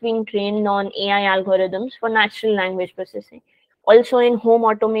robots being trained on AI algorithms for natural language processing. Also in home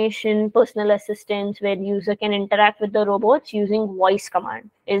automation, personal assistance, where user can interact with the robots using voice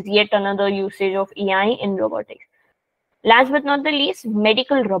command, is yet another usage of AI in robotics. Last but not the least,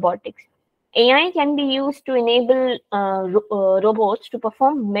 medical robotics. AI can be used to enable robots to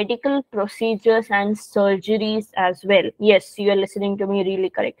perform medical procedures and surgeries as well. Yes, you are listening to me really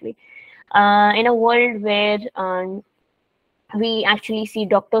correctly. In a world where we actually see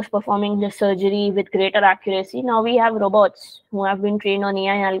doctors performing the surgery with greater accuracy, now we have robots who have been trained on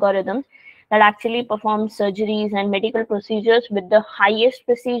AI algorithms that actually perform surgeries and medical procedures with the highest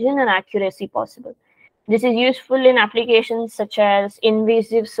precision and accuracy possible. This is useful in applications such as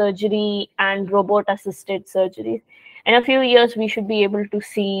invasive surgery and robot assisted surgeries. In a few years, we should be able to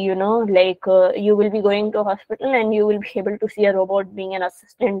see, you will be going to a hospital and you will be able to see a robot being an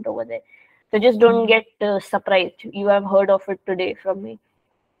assistant over there. So just don't get surprised. You have heard of it today from me.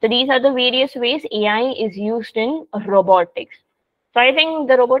 So these are the various ways AI is used in robotics. So I think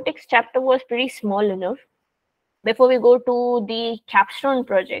the robotics chapter was pretty small enough. Before we go to the capstone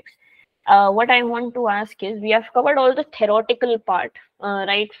projects, what I want to ask is, we have covered all the theoretical part,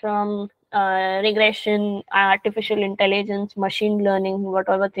 right from regression, artificial intelligence, machine learning,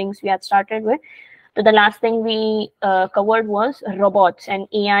 whatever things we had started with. So the last thing we covered was robots and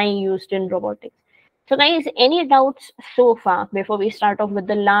AI used in robotics. So guys, any doubts so far before we start off with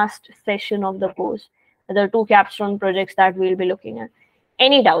the last session of the course, the two capstone projects that we'll be looking at?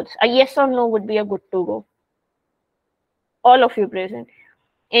 Any doubts? A yes or no would be a good to go. All of you present.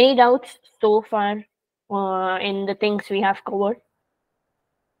 Any doubts so far in the things we have covered?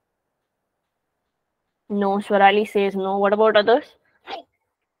 No, Swarali says no. What about others?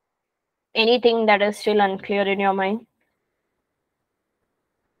 Anything that is still unclear in your mind?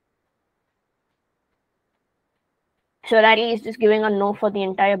 Swarali is just giving a no for the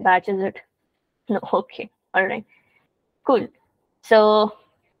entire batch, is it? No, okay. All right. Cool. So,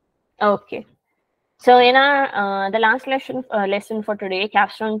 okay. So in our the last lesson for today,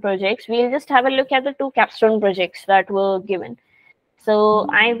 capstone projects, we'll just have a look at the two capstone projects that were given. So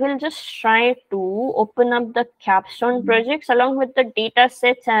I will just try to open up the capstone projects along with the data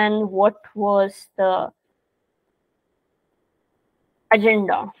sets and what was the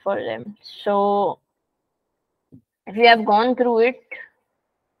agenda for them. So if you have gone through it,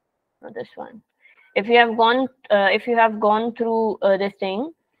 this one. If you have gone through this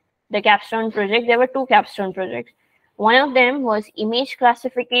thing, the capstone project, there were two capstone projects. One of them was image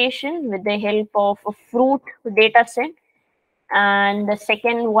classification with the help of a fruit data set, and the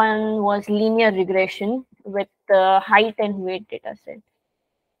second one was linear regression with the height and weight data set.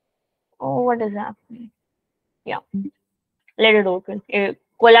 Oh, what is happening? Yeah, let it open.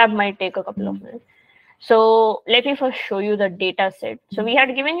 Collab might take a couple of minutes. So let me first show you the data set. So we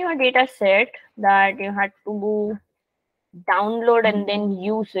had given you a data set that you had to download and then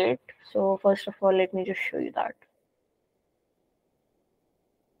use it. So first of all, let me just show you that.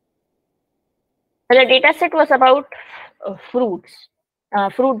 So the data set was about fruits,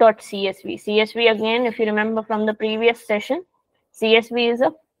 fruit.csv. CSV, again, if you remember from the previous session, CSV is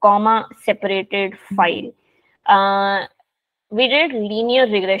a comma separated file. We did linear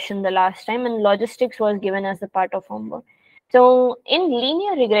regression the last time, and logistics was given as a part of homework. So in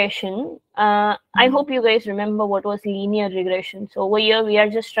linear regression, I hope you guys remember what was linear regression. So over here, we are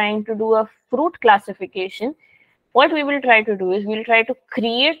just trying to do a fruit classification. What we will try to do is we'll try to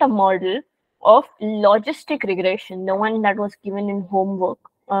create a model of logistic regression, the one that was given in homework.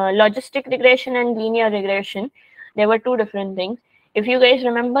 Logistic regression and linear regression, there were two different things. If you guys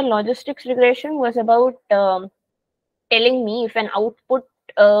remember, logistics regression was about telling me if an output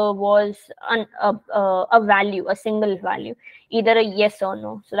was a value, a single value, either a yes or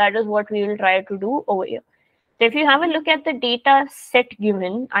no. So that is what we will try to do over here. So if you have a look at the data set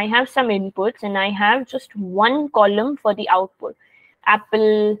given, I have some inputs and I have just one column for the output.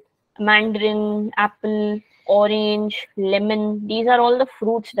 Apple, mandarin, apple, orange, lemon. These are all the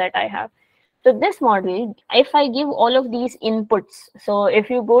fruits that I have. So this model, if I give all of these inputs, so if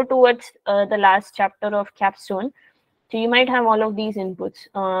you go towards the last chapter of capstone, so you might have all of these inputs.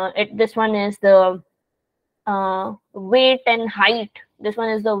 This one is the weight and height. This one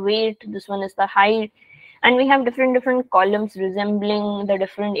is the weight. This one is the height. And we have different columns resembling the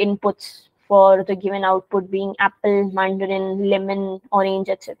different inputs for the given output being apple, mandarin, lemon, orange,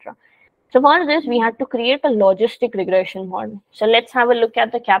 etc. So for this, we had to create a logistic regression model. So let's have a look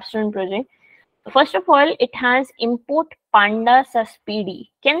at the capstone project. First of all, it has import pandas as PD.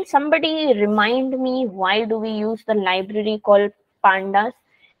 Can somebody remind me why do we use the library called pandas?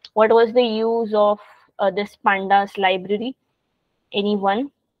 What was the use of this pandas library?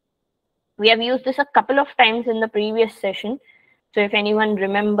 Anyone? We have used this a couple of times in the previous session. So if anyone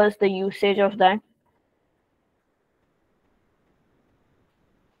remembers the usage of that.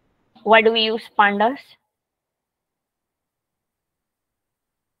 Why do we use pandas?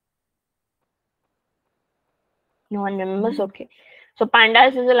 No one remembers? Okay. So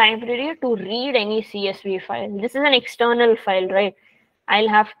pandas is a library to read any CSV file. This is an external file, right? I'll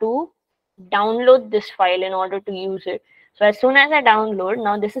have to download this file in order to use it. So as soon as I download,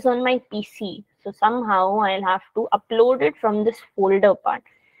 now this is on my PC. So somehow I'll have to upload it from this folder part.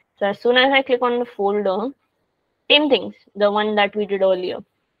 So as soon as I click on the folder, same things, the one that we did earlier.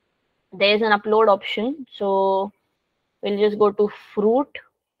 There's an upload option. So we'll just go to fruit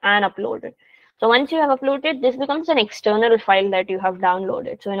and upload it. So once you have uploaded, this becomes an external file that you have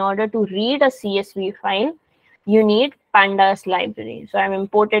downloaded. So in order to read a CSV file, you need pandas library. So I've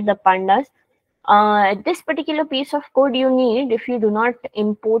imported the pandas. This particular piece of code you need if you do not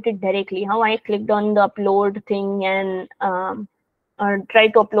import it directly. How I clicked on the upload thing and try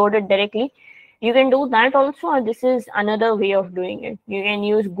to upload it directly. You can do that also, or this is another way of doing it. You can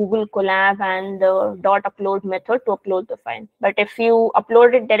use Google Colab and the .upload method to upload the file. But if you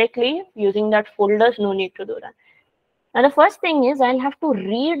upload it directly using that folders, no need to do that. Now the first thing is I'll have to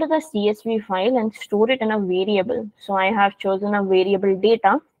read the CSV file and store it in a variable. So I have chosen a variable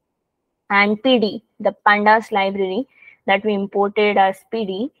data and PD, the pandas library that we imported as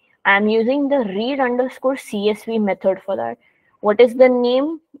PD. I'm using the read underscore CSV method for that. What is the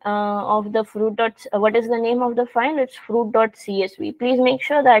name of the fruit dot? What is the name of the file? It's fruit.csv. Please make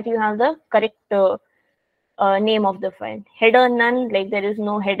sure that you have the correct name of the file. Header none, like there is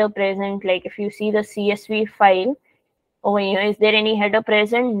no header present. Like if you see the CSV file over here, is there any header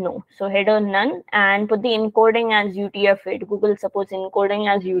present? No. So header none, and put the encoding as UTF-8. Google supports encoding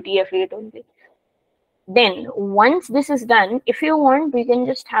as UTF-8 only. Then once this is done, if you want, we can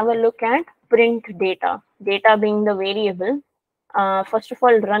just have a look at print data. Data being the variable. First of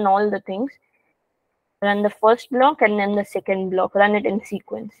all, run all the things. Run the first block and then the second block. Run it in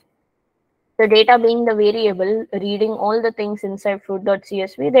sequence. So data being the variable, reading all the things inside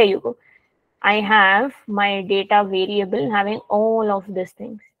fruit.csv, there you go. I have my data variable having all of these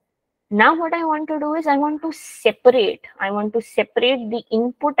things. Now what I want to do is I want to separate the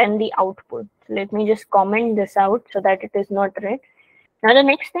input and the output. So let me just comment this out so that it is not read. Now the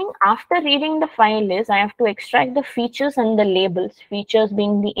next thing after reading the file is I have to extract the features and the labels, features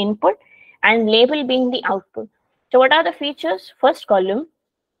being the input and label being the output. So what are the features? First column,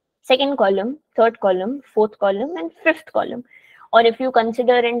 second column, third column, fourth column, and fifth column. Or if you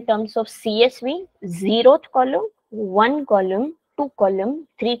consider in terms of CSV, zeroth column, one column, two column,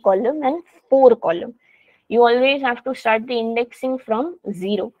 three column, and four column. You always have to start the indexing from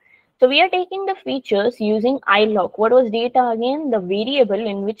zero. So we are taking the features using ilog. What was data again? The variable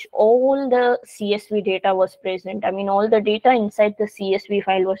in which all the CSV data was present. I mean, all the data inside the CSV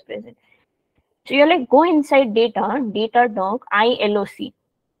file was present. So you're like, go inside data doc ILOC.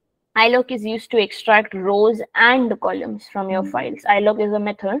 ILOC is used to extract rows and columns from your files. ILOC is a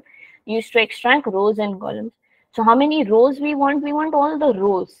method used to extract rows and columns. So how many rows we want? We want all the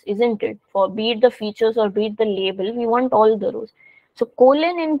rows, isn't it? For be it the features or be it the label, we want all the rows. So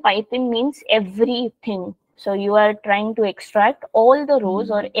colon in Python means everything. So you are trying to extract all the rows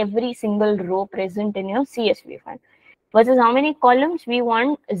or every single row present in your CSV file. Versus how many columns? We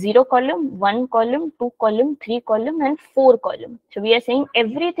want 0 column, 1 column, 2 column, 3 column, and 4 column. So we are saying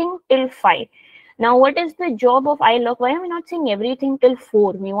everything till 5. Now what is the job of ilog? Why are we not saying everything till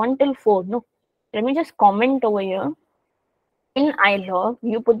 4? We want till 4. No. Let me just comment over here. In ilog,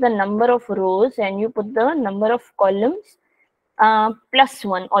 you put the number of rows and you put the number of columns plus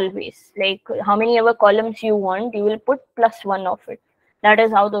 1 always. Like how many ever columns you want, you will put plus 1 of it. That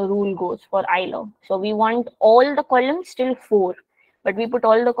is how the rule goes for ilog. So we want all the columns till 4, but we put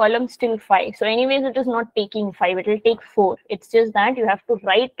all the columns till 5. So anyways, it is not taking 5, it will take 4. It's just that you have to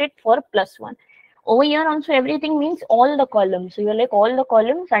write it for plus 1. Over here also everything means all the columns. So you're like all the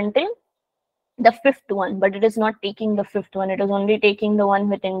columns until the 5th one, but it is not taking the 5th one. It is only taking the one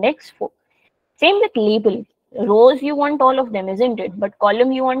with index 4. Same with label. Rows you want all of them, isn't it? But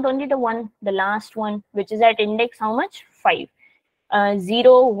column you want only the one, the last one, which is at index how much? 5.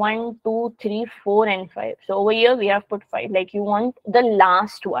 0, 1, 2, 3, 4, and 5. So over here we have put 5. Like you want the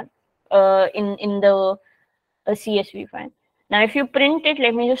last one in the CSV file. Now if you print it,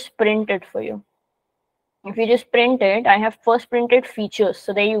 let me just print it for you. If you just print it, I have first printed features.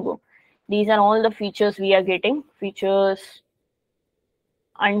 So there you go. These are all the features we are getting. Features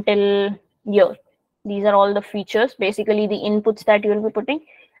until here. These are all the features, basically the inputs that you will be putting.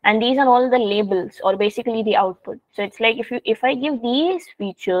 And these are all the labels or basically the output. So it's like if I give these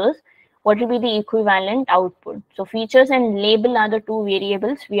features, what will be the equivalent output? So features and label are the two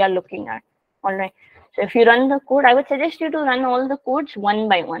variables we are looking at. All right. So if you run the code, I would suggest you to run all the codes one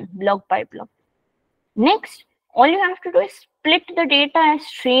by one, block by block. Next, all you have to do is split the data as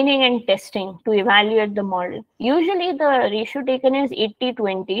training and testing to evaluate the model. Usually the ratio taken is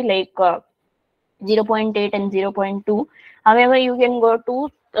 80-20, like 0.8 and 0.2. However, you can go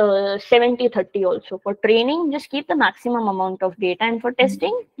to 70-30 also. For training, just keep the maximum amount of data, and for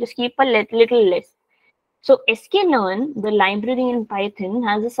testing, just keep a little less. So sklearn, the library in Python,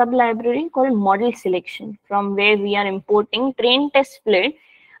 has a sub-library called model selection, from where we are importing train test split.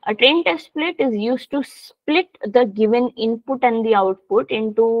 A train test split is used to split the given input and the output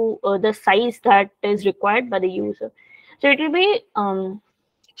into the size that is required by the user. So it will be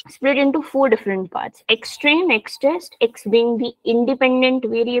split into 4 different parts: x train, x test, x being the independent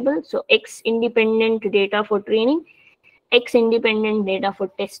variable, so x independent data for training, x independent data for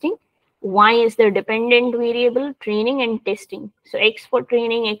testing, y is the dependent variable, training and testing. So x for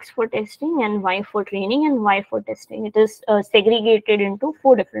training, x for testing, and y for training and y for testing. It is segregated into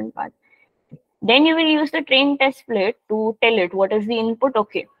 4 different parts. Then you will use the train test split to tell it what is the input.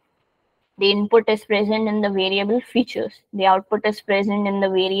 Okay, the input is present in the variable features. The output is present in the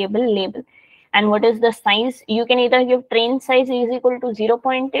variable label. And what is the size? You can either give train size is equal to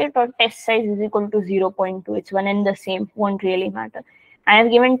 0.8 or test size is equal to 0.2. It's one and the same, won't really matter. I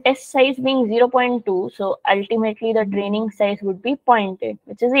have given test size being 0.2. So ultimately the training size would be 0.8,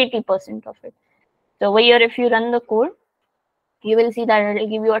 which is 80% of it. So over here, if you run the code, you will see that it will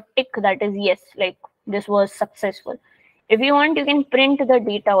give you a tick that is yes, like this was successful. If you want, you can print the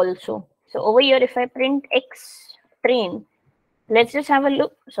data also. So over here, if I print x train, let's just have a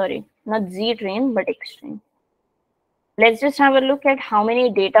look. Sorry, not z train, but x train. Let's just have a look at how many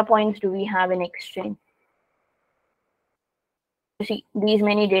data points do we have in x train. You see, these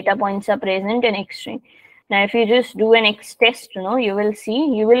many data points are present in x train. Now, if you just do an x test, you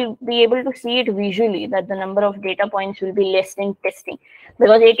will be able to see it visually that the number of data points will be less than testing,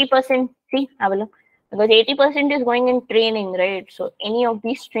 because 80% See, have a look. Because 80% is going in training, right? So any of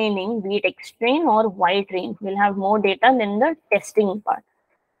these training, be it X train or Y train, will have more data than the testing part.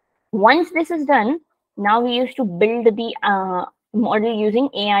 Once this is done, now we used to build the model using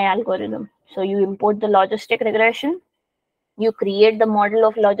AI algorithm. So you import the logistic regression, you create the model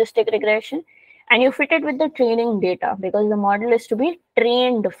of logistic regression, and you fit it with the training data, because the model is to be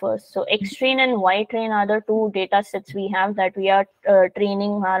trained first. So X train and Y train are the two data sets we have that we are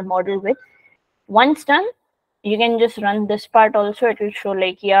training our model with. Once done, you can just run this part also. It will show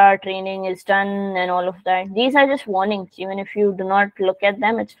like, yeah, training is done and all of that. These are just warnings. Even if you do not look at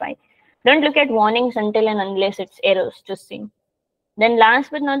them, it's fine. Don't look at warnings until and unless it's errors, just see. Then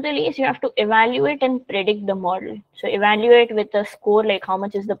last but not the least, you have to evaluate and predict the model. So evaluate with a score, like how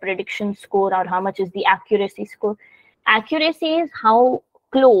much is the prediction score or how much is the accuracy score. Accuracy is how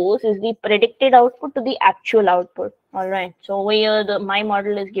close is the predicted output to the actual output. All right. So over here, my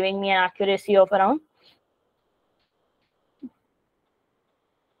model is giving me an accuracy of around,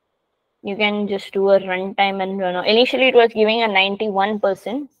 you can just do a runtime and run. Initially, it was giving a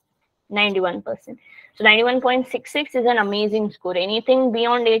 91%. 91%. So 91.66 is an amazing score. Anything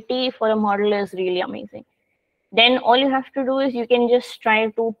beyond 80 for a model is really amazing. Then all you have to do is you can just try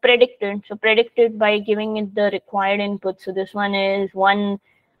to predict it. So predict it by giving it the required input. So this one is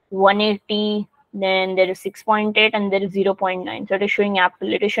 180, then there is 6.8, and there is 0.9. So it is showing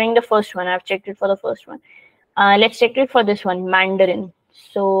Apple. It is showing the first one. I've checked it for the first one. Let's check it for this one, Mandarin.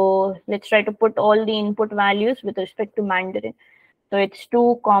 So let's try to put all the input values with respect to Mandarin. So it's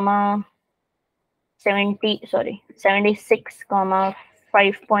 76,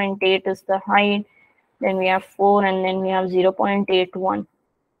 5.8 is the height. Then we have 4, and then we have 0.81.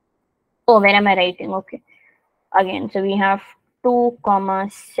 Oh, where am I writing? Okay. Again, so we have 2,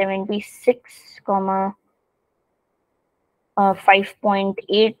 76,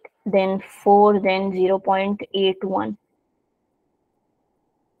 5.8, then 4, then 0.81.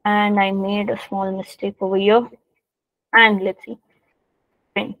 And I made a small mistake over here. And let's see.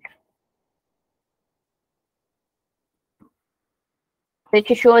 Print. So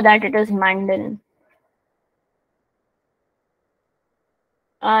to show that it is Mandarin.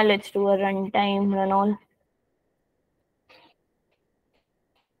 Let's do a runtime run all.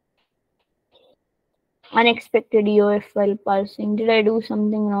 Unexpected EOF while parsing. Did I do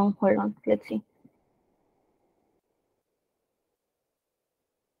something wrong? Hold on. Let's see.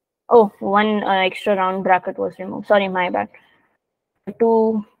 Oh, one extra round bracket was removed. Sorry, my bad.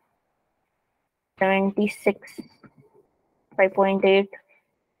 276, 5.8,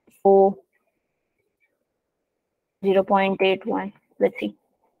 4, 0.81. Let's see.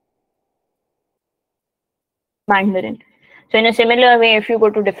 Mandarin. So in a similar way, if you go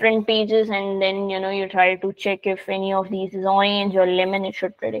to different pages and then you try to check if any of these is orange or lemon, it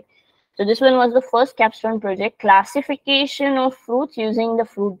should predict. So this one was the first capstone project, classification of fruits using the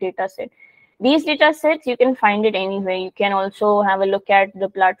fruit data set. These data sets, you can find it anywhere. You can also have a look at the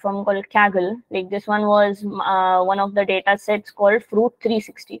platform called Kaggle. Like this one was one of the data sets called Fruit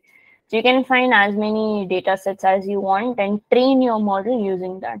 360. So you can find as many data sets as you want and train your model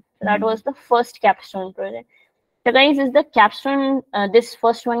using that. So that was the first capstone project. So guys, is the capstone, this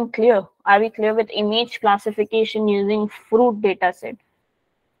first one clear? Are we clear with image classification using fruit data set?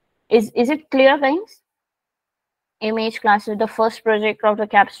 Is it clear, guys? Image class is the first project of the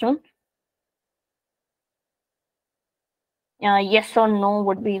capstone. Yes or no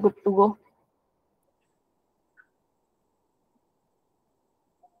would be good to go.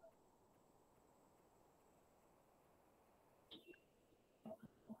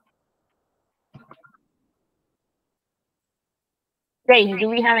 Guys, do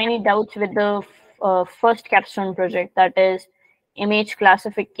we have any doubts with the first capstone project, that is image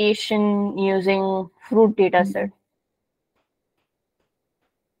classification using fruit data set?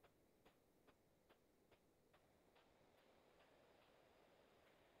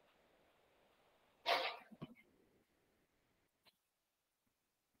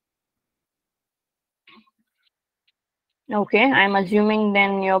 Okay, I'm assuming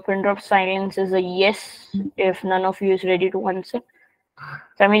then your print of silence is a yes if none of you is ready to answer. So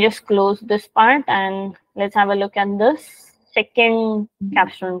let me just close this part and let's have a look at the second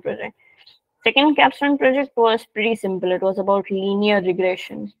capstone project. Second capstone project was pretty simple. It was about linear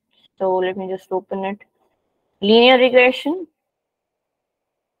regression. So let me just open it. Linear regression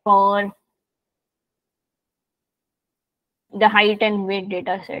for the height and weight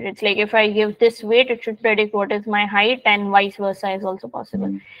data set. It's like if I give this weight, it should predict what is my height, and vice versa is also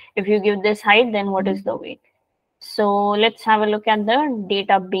possible. If you give this height, then what is the weight? So let's have a look at the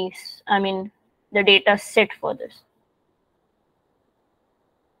database. I mean, the data set for this.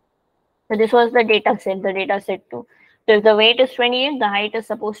 So this was the data set 2. So if the weight is 28, the height is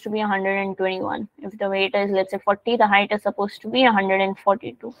supposed to be 121. If the weight is, let's say, 40, the height is supposed to be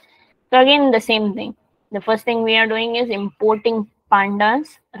 142. So again, the same thing. The first thing we are doing is importing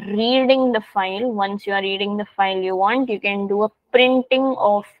pandas, reading the file. Once you are reading the file you want, you can do a printing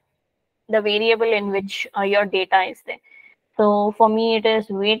of the variable in which your data is there. So for me, it is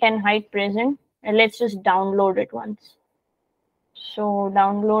weight and height present. And let's just download it once. So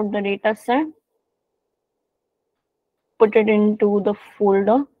download the data set, put it into the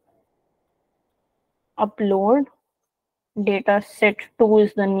folder, upload, data set 2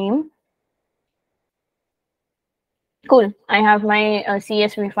 is the name. Cool, I have my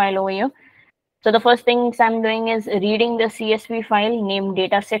CSV file over here. So the first things I'm doing is reading the CSV file named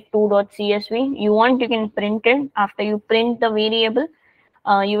dataset2.csv. You want, you can print it. After you print the variable,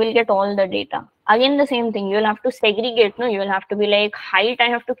 you will get all the data. Again, the same thing, you will have to segregate. No, you will have to be like height I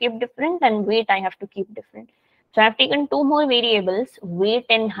have to keep different and weight I have to keep different. So I've taken two more variables, weight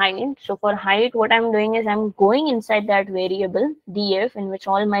and height. So for height, what I'm doing is I'm going inside that variable df in which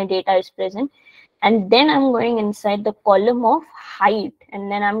all my data is present, and then I'm going inside the column of height,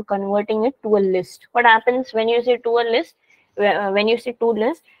 and then I'm converting it to a list. What happens when you say to a list? When you say to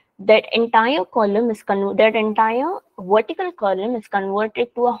list, that entire column is that entire vertical column is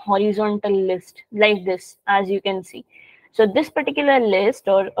converted to a horizontal list like this, as you can see. So this particular list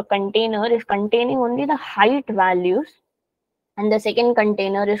or a container is containing only the height values, and the second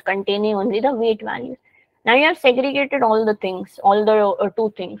container is containing only the weight values. Now you have segregated all the things, all the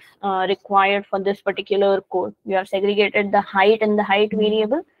two things required for this particular code. You have segregated the height and the height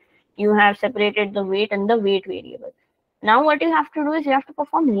variable. You have separated the weight and the weight variable. Now what you have to do is you have to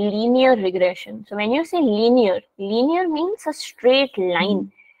perform linear regression. So when you say linear, linear means a straight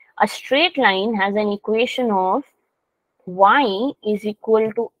line. A straight line has an equation of y is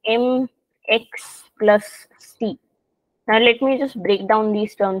equal to mx plus c. Now let me just break down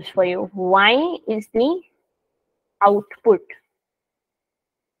these terms for you. Y is the output,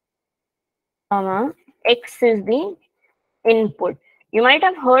 x is the input. You might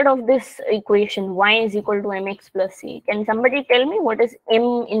have heard of this equation, y is equal to mx plus c. Can somebody tell me what is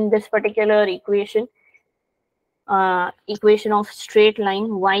m in this particular equation? Equation of straight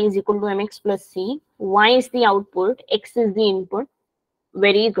line, y is equal to mx plus c. Y is the output, x is the input.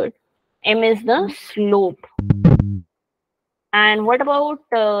 Very good. M is the slope. And what about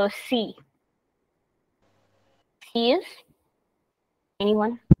c? C is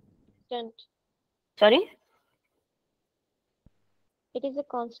anyone? Constant. Sorry? It is a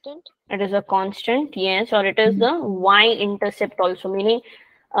constant. It is a constant, yes, or it is the y-intercept also, meaning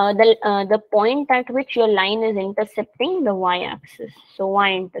the point at which your line is intercepting the y-axis. So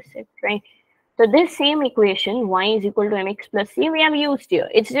y-intercept, right? So this same equation, y is equal to mx plus c, we have used here.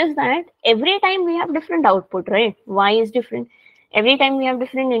 It's just that every time we have different output, right? Y is different. Every time we have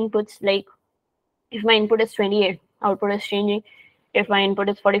different inputs, like if my input is 28, output is changing. If my input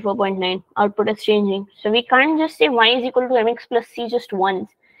is 44.9, output is changing. So we can't just say y is equal to mx plus c just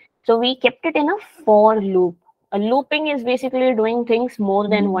once. So we kept it in a for loop. A looping is basically doing things more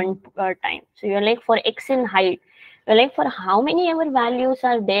than one time. So you're like, for x in height, you're like, for how many ever values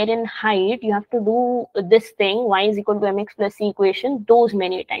are there in height, you have to do this thing, y is equal to mx plus c equation, those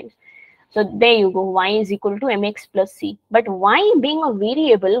many times. So there you go, y is equal to mx plus c. But y being a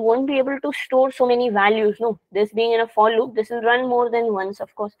variable won't be able to store so many values. No, this being in a for loop, this will run more than once,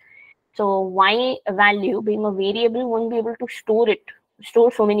 of course. So y value being a variable won't be able to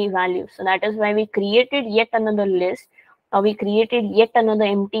store so many values. So that is why we created yet another list, or we created yet another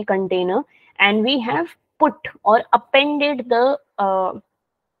empty container, and we have put or appended the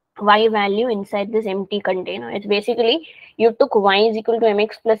y value inside this empty container. It's basically, you took y is equal to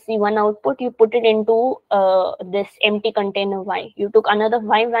mx plus c, one output, you put it into this empty container y. You took another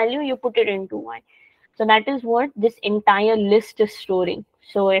y value, you put it into y. So that is what this entire list is storing.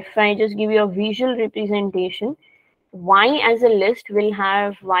 So if I just give you a visual representation, y as a list will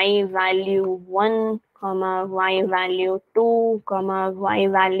have y value 1, y value 2, y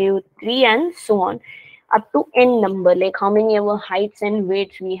value 3, and so on, up to n number, like how many ever heights and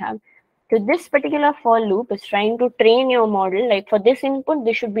weights we have. So this particular for loop is trying to train your model, like for this input,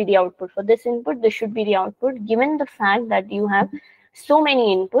 this should be the output. For this input, this should be the output, given the fact that you have so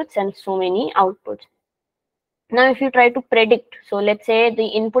many inputs and so many outputs. Now, if you try to predict, so let's say the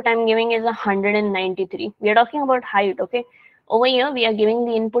input I'm giving is 193. We are talking about height, okay? Over here, we are giving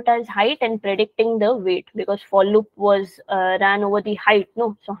the input as height and predicting the weight, because for loop was ran over the height,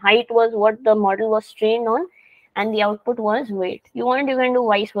 no? So height was what the model was trained on, and the output was weight. You want, you can do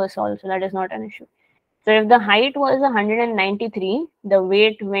vice versa also, that is not an issue. So if the height was 193, the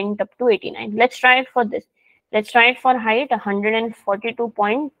weight went up to 89. Let's try it for this. Let's try it for height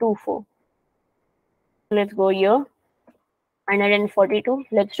 142.24. Let's go here. 142.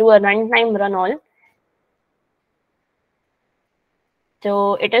 Let's do a runtime run all.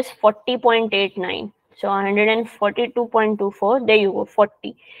 So it is 40.89. So 142.24. There you go,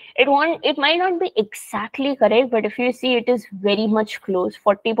 40. It might not be exactly correct, but if you see, it is very much close.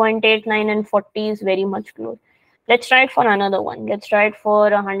 40.89 and 40 is very much close. Let's try it for another one. Let's try it for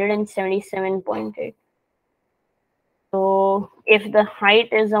 177.8. So if the height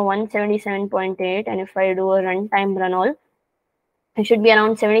is a 177.8, and if I do a runtime run all, it should be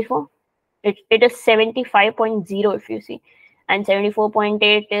around 74. It is 75.0 if you see, and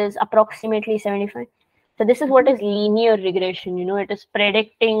 74.8 is approximately 75. So this is what is linear regression. It is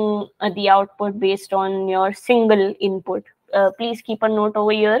predicting the output based on your single input. Please keep a note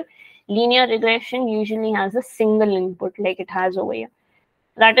over here. Linear regression usually has a single input like it has over here.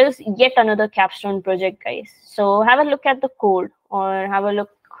 That is yet another capstone project, guys. So have a look at the code or have a look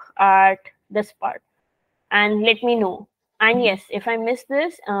at this part and let me know. And yes, if I miss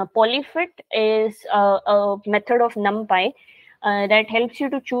this, polyfit is a method of NumPy that helps you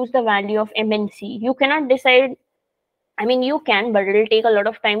to choose the value of MNC. You cannot decide, I mean, you can, but it'll take a lot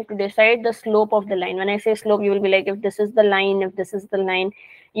of time to decide the slope of the line. When I say slope, you will be like, if this is the line, if this is the line.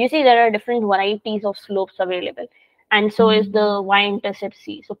 You see, there are different varieties of slopes available. And so is the y-intercept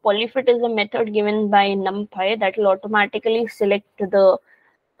C. So polyfit is a method given by NumPy that will automatically select the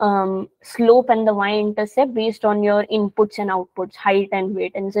slope and the y-intercept based on your inputs and outputs, height and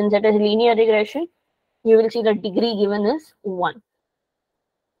weight. And since it is linear regression, you will see the degree given is 1.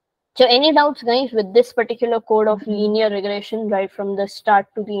 So any doubts, guys, with this particular code of linear regression right from the start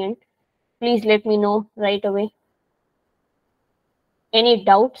to the end? Please let me know right away. Any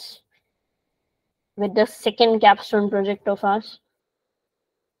doubts with the second capstone project of ours?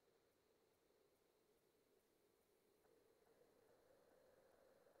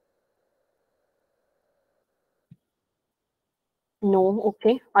 No,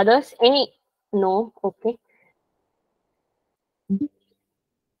 okay. Others? Any? No, okay.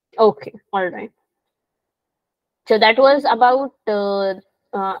 Okay, all right. So that was about the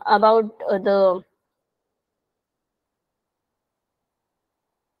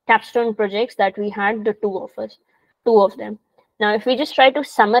capstone projects that we had, the two of them. Now, if we just try to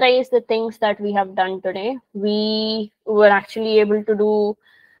summarize the things that we have done today, we were actually able to do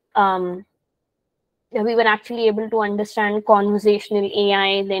we were actually able to understand conversational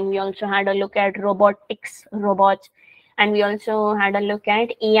AI. Then we also had a look at robots, and we also had a look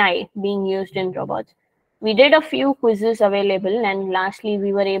at AI being used in robots. We did a few quizzes available, and lastly,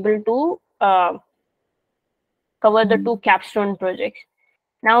 we were able to cover the two capstone projects.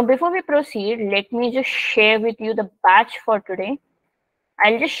 Now, before we proceed, let me just share with you the batch for today.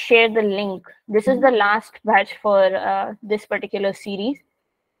 I'll just share the link. This is the last batch for this particular series.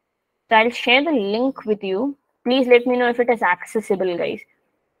 So I'll share the link with you. Please let me know if it is accessible, guys.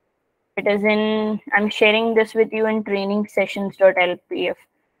 It is I'm sharing this with you in trainingsessions.lpf.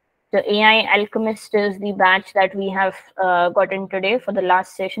 So AI Alchemist is the batch that we have gotten today for the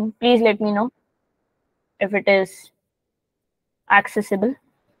last session. Please let me know if it is accessible.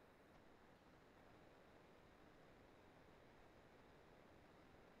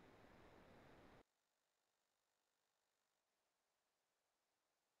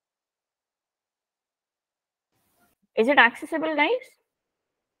 Is it accessible, guys?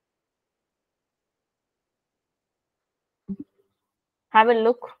 Have a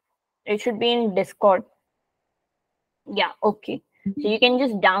look. It should be in Discord. Yeah, okay. So you can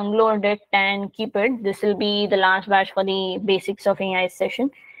just download it and keep it. This will be the last batch for the basics of AI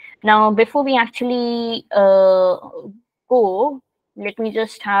session. Now, before we actually go, let me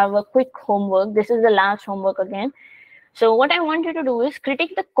just have a quick homework. This is the last homework again. So what I want you to do is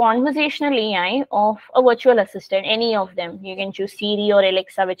critique the conversational AI of a virtual assistant, any of them. You can choose Siri or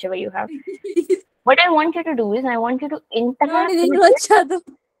Alexa, whichever you have. What I want you to do is I want you to interact with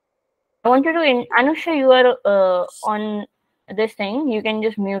I want you to, Anusha, you are on this thing. You can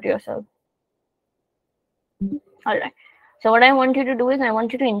just mute yourself. All right. So what I want you to do is I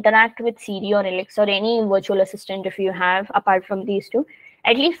want you to interact with Siri or Alexa or any virtual assistant if you have, apart from these two,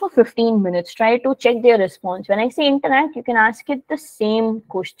 at least for 15 minutes. Try to check their response. When I say interact, you can ask it the same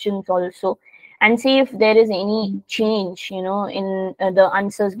questions also and see if there is any change, in the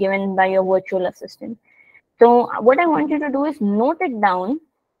answers given by your virtual assistant. So what I want you to do is note it down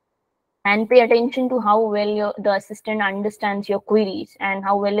and pay attention to how well the assistant understands your queries and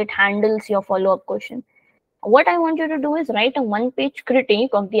how well it handles your follow-up question. what I want you to do is write a one-page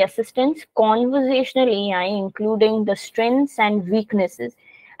critique of the assistant's conversational AI, including the strengths and weaknesses,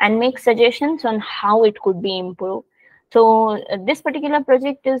 and make suggestions on how it could be improved. So this particular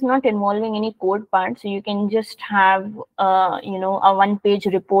project is not involving any code part, so you can just have a one-page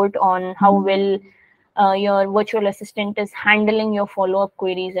report on how well your virtual assistant is handling your follow-up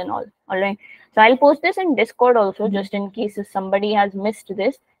queries and all right. So I'll post this in Discord also, just in case if somebody has missed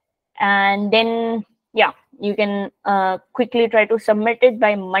this. And then yeah, you can quickly try to submit it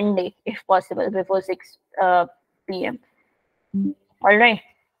by Monday if possible, before 6 p.m. All right.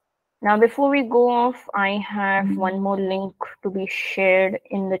 Now before we go off, I have one more link to be shared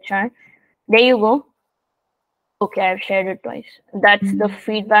in the chat. There you go. Okay, I've shared it twice. That's the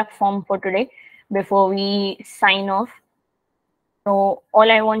feedback form for today before we sign off. So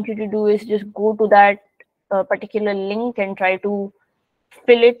all I want you to do is just go to that particular link and try to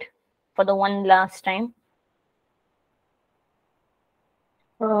fill it for the one last time.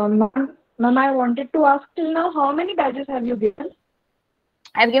 Ma'am, I wanted to ask till now, how many badges have you given?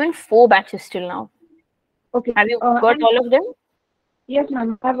 I've given 4 batches till now. Okay. Have you got all of them? Yes,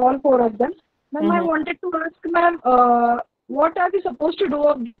 ma'am. I have all 4 of them. Ma'am, I wanted to ask, ma'am, what are we supposed to do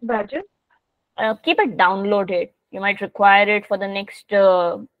of these badges? Keep it downloaded. You might require it for the next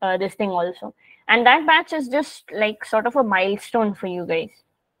this thing also. And that batch is just like sort of a milestone for you guys.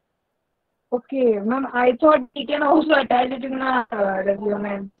 Okay, ma'am. I thought we can also attach it in our resume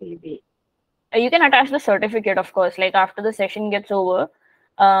and CV. You can attach the certificate, of course, like after the session gets over.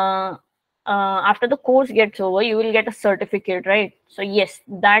 After the course gets over, you will get a certificate, right? So yes,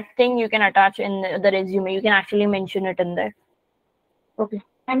 that thing you can attach in the resume. You can actually mention it in there. Okay.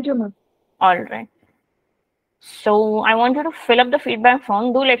 Thank you, ma'am. All right. So I want you to fill up the feedback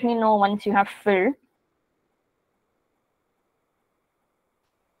form. Do let me know once you have filled.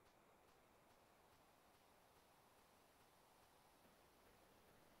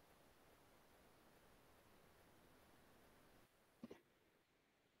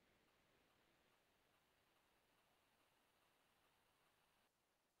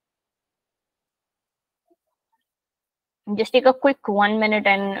 Just take a quick 1 minute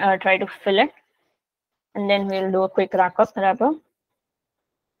and try to fill it. And then we'll do a quick wrap up. Done?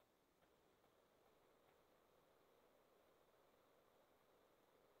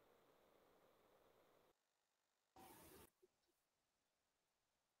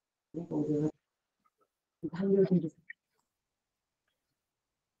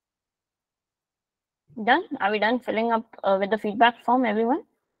 Are we done filling up with the feedback form, everyone?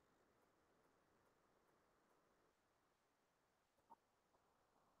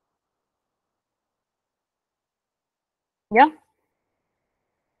 Yeah.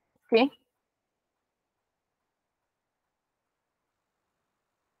 Okay.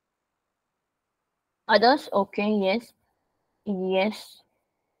 Others? Okay. Yes. Yes.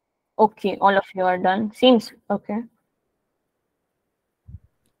 Okay. All of you are done. Seems okay.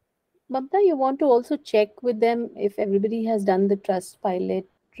 Mamta, you want to also check with them if everybody has done the trust pilot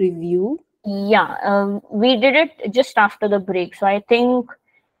review? Yeah. We did it just after the break. So I think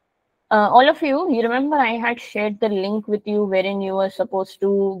all of you remember I had shared the link with you wherein you were supposed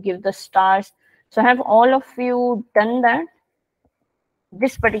to give the stars. So have all of you done that?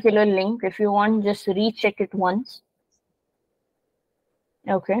 This particular link, if you want, just recheck it once.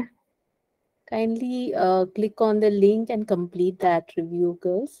 Okay. Kindly click on the link and complete that review,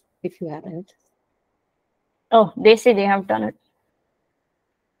 girls, if you haven't. Oh, they say they have done it.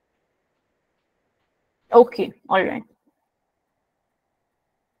 Okay. All right.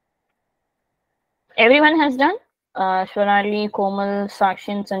 Everyone has done? Swarali, Komal, Sakshi,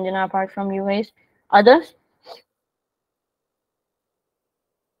 and Sanjana, apart from you guys. Others?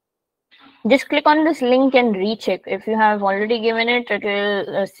 Just click on this link and recheck. If you have already given it, it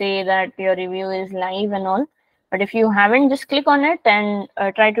will say that your review is live and all. But if you haven't, just click on it and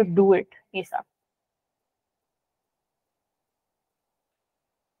try to do it ASAP.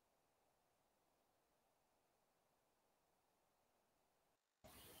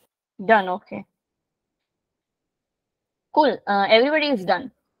 Done. Okay. Cool. Everybody is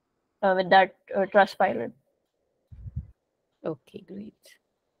done with that trust pilot. Okay, great.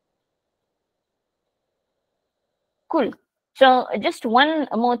 Cool. So just one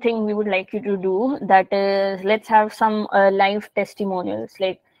more thing we would like you to do, that is, let's have some live testimonials.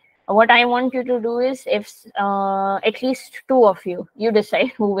 Like what I want you to do is, if at least 2 of you, you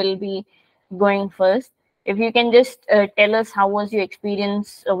decide who will be going first. If you can just tell us how was your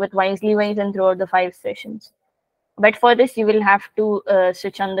experience with WiselyWise and throughout the 5 sessions. But for this, you will have to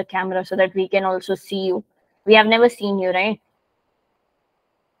switch on the camera so that we can also see you. We have never seen you, right?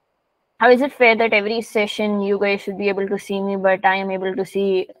 How is it fair that every session you guys should be able to see me, but I am able to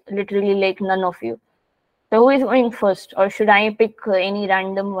see literally like none of you? So who is going first, or should I pick any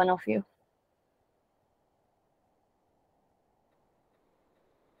random one of you?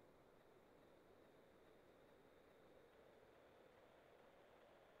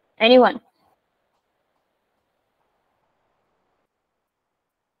 Anyone?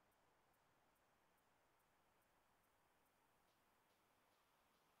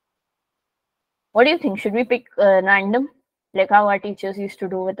 What do you think? Should we pick random, like how our teachers used to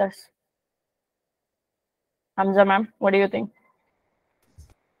do with us? Hamza ma'am, what do you think?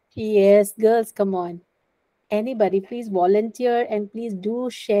 Yes, girls, come on. Anybody, please volunteer and please do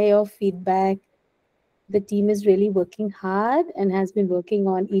share your feedback. The team is really working hard and has been working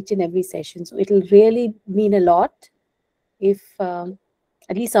on each and every session. So it'll really mean a lot if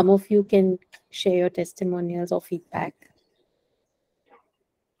at least some of you can share your testimonials or feedback.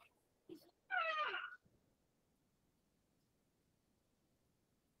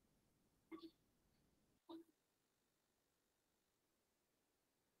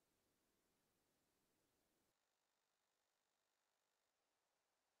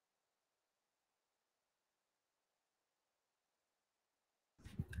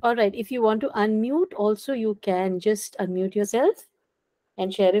 All right, if you want to unmute, also you can just unmute yourself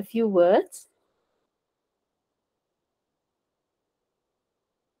and share a few words.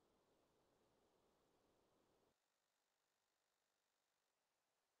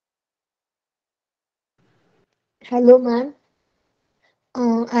 Hello, ma'am.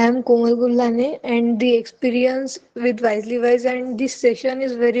 I am Komal Gullane, and the experience with WiselyWise and this session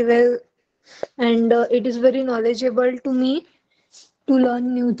is very well, and it is very knowledgeable to me to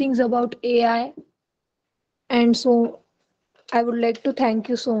learn new things about AI. And so, I would like to thank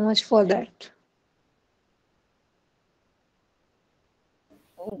you so much for that.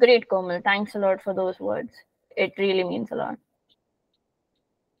 Great, Komal. Thanks a lot for those words. It really means a lot.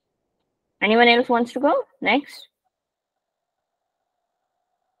 Anyone else wants to go next?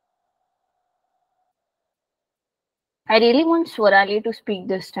 I really want Swarali to speak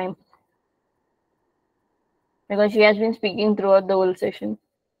this time because she has been speaking throughout the whole session.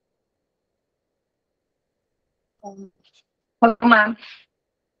 Hello, ma'am.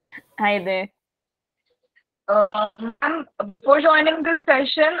 Hi there. Ma'am, before joining this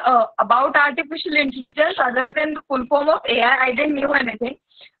session about artificial intelligence, other than the full form of AI, I didn't know anything.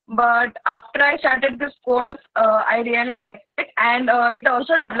 But after I started this course, I really liked it, and it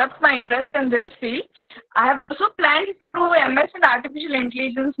also developed my interest in this field. I have also planned to do MS in artificial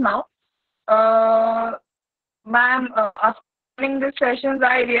intelligence now. Ma'am, after joining these sessions,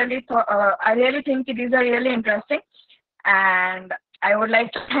 I really think these are really interesting, and I would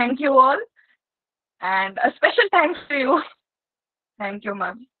like to thank you all, and a special thanks to you. Thank you,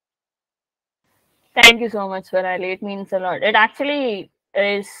 ma'am. Thank you so much, Swarali. It means a lot. It actually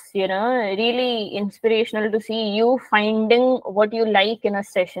is, really inspirational to see you finding what you like in a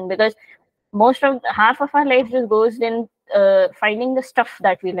session because most of half of our life just goes in finding the stuff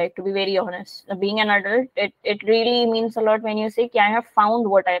that we like, to be very honest. Being an adult, it really means a lot when you say, I have found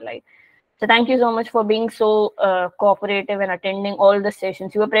what I like. So thank you so much for being so cooperative and attending all the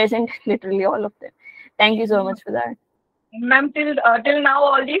sessions. You were present literally all of them. Thank you so much for that. Ma'am, till now,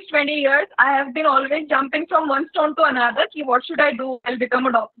 all these 20 years, I have been always jumping from one stone to another. What should I do? I'll become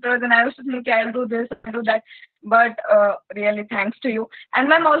a doctor. Then I used to think, I'll do this, I'll do that. But really, thanks to you. And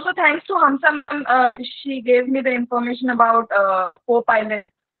ma'am, also thanks to Hamsa, ma'am. She gave me the information about co-pilot.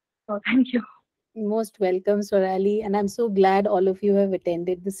 So thank you. Most welcome, Swarali, and I'm so glad all of you have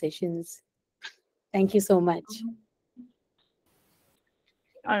attended the sessions. Thank you so much.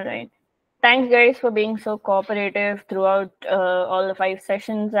 All right. Thanks, guys, for being so cooperative throughout all the 5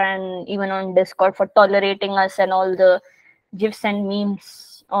 sessions and even on Discord for tolerating us and all the gifs and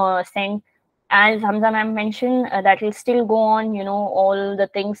memes sent. As Hamza ma'am mentioned, that will still go on. All the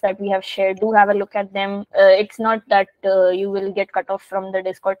things that we have shared. Do have a look at them. It's not that you will get cut off from the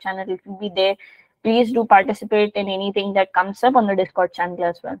Discord channel. It will be there. Please do participate in anything that comes up on the Discord channel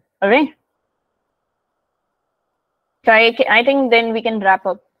as well. All right. So I think then we can wrap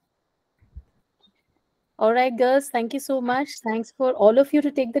up. All right, girls, thank you so much. Thanks for all of you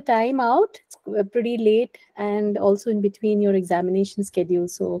to take the time out. It's pretty late and also in between your examination schedule.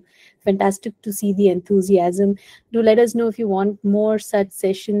 So fantastic to see the enthusiasm. Do let us know if you want more such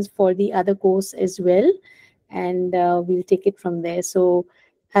sessions for the other course as well. And we'll take it from there. So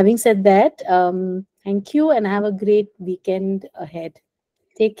having said that, thank you and have a great weekend ahead.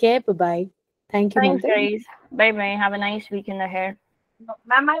 Take care. Bye-bye. Thank you, Thanks, Mamta. guys. Bye-bye. Have a nice weekend ahead.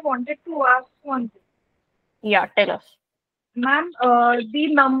 Ma'am, I wanted to ask one thing. Yeah, tell us. Ma'am, the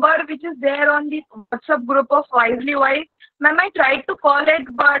number which is there on the WhatsApp group of WiselyWise, ma'am, I tried to call it,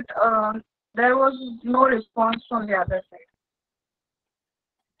 but there was no response from the other side.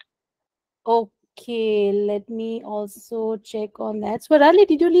 Okay, let me also check on that. Swarali,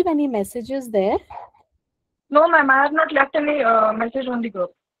 did you leave any messages there? No, ma'am, I have not left any message on the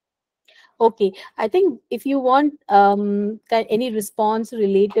group. Okay, I think if you want any response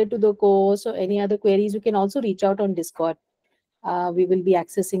related to the course or any other queries, you can also reach out on Discord. We will be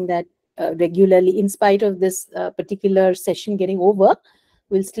accessing that regularly. In spite of this particular session getting over,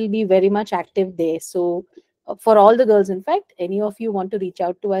 we'll still be very much active there. So for all the girls, in fact, any of you want to reach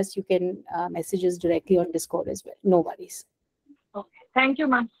out to us, you can message us directly on Discord as well. No worries. Okay, thank you,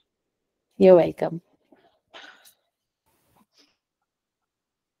 ma'am. You're welcome.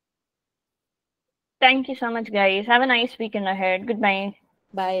 Thank you so much, guys. Have a nice weekend ahead. Goodbye.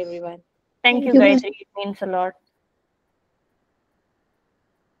 Bye, everyone. Thank you, you. guys. It means a lot.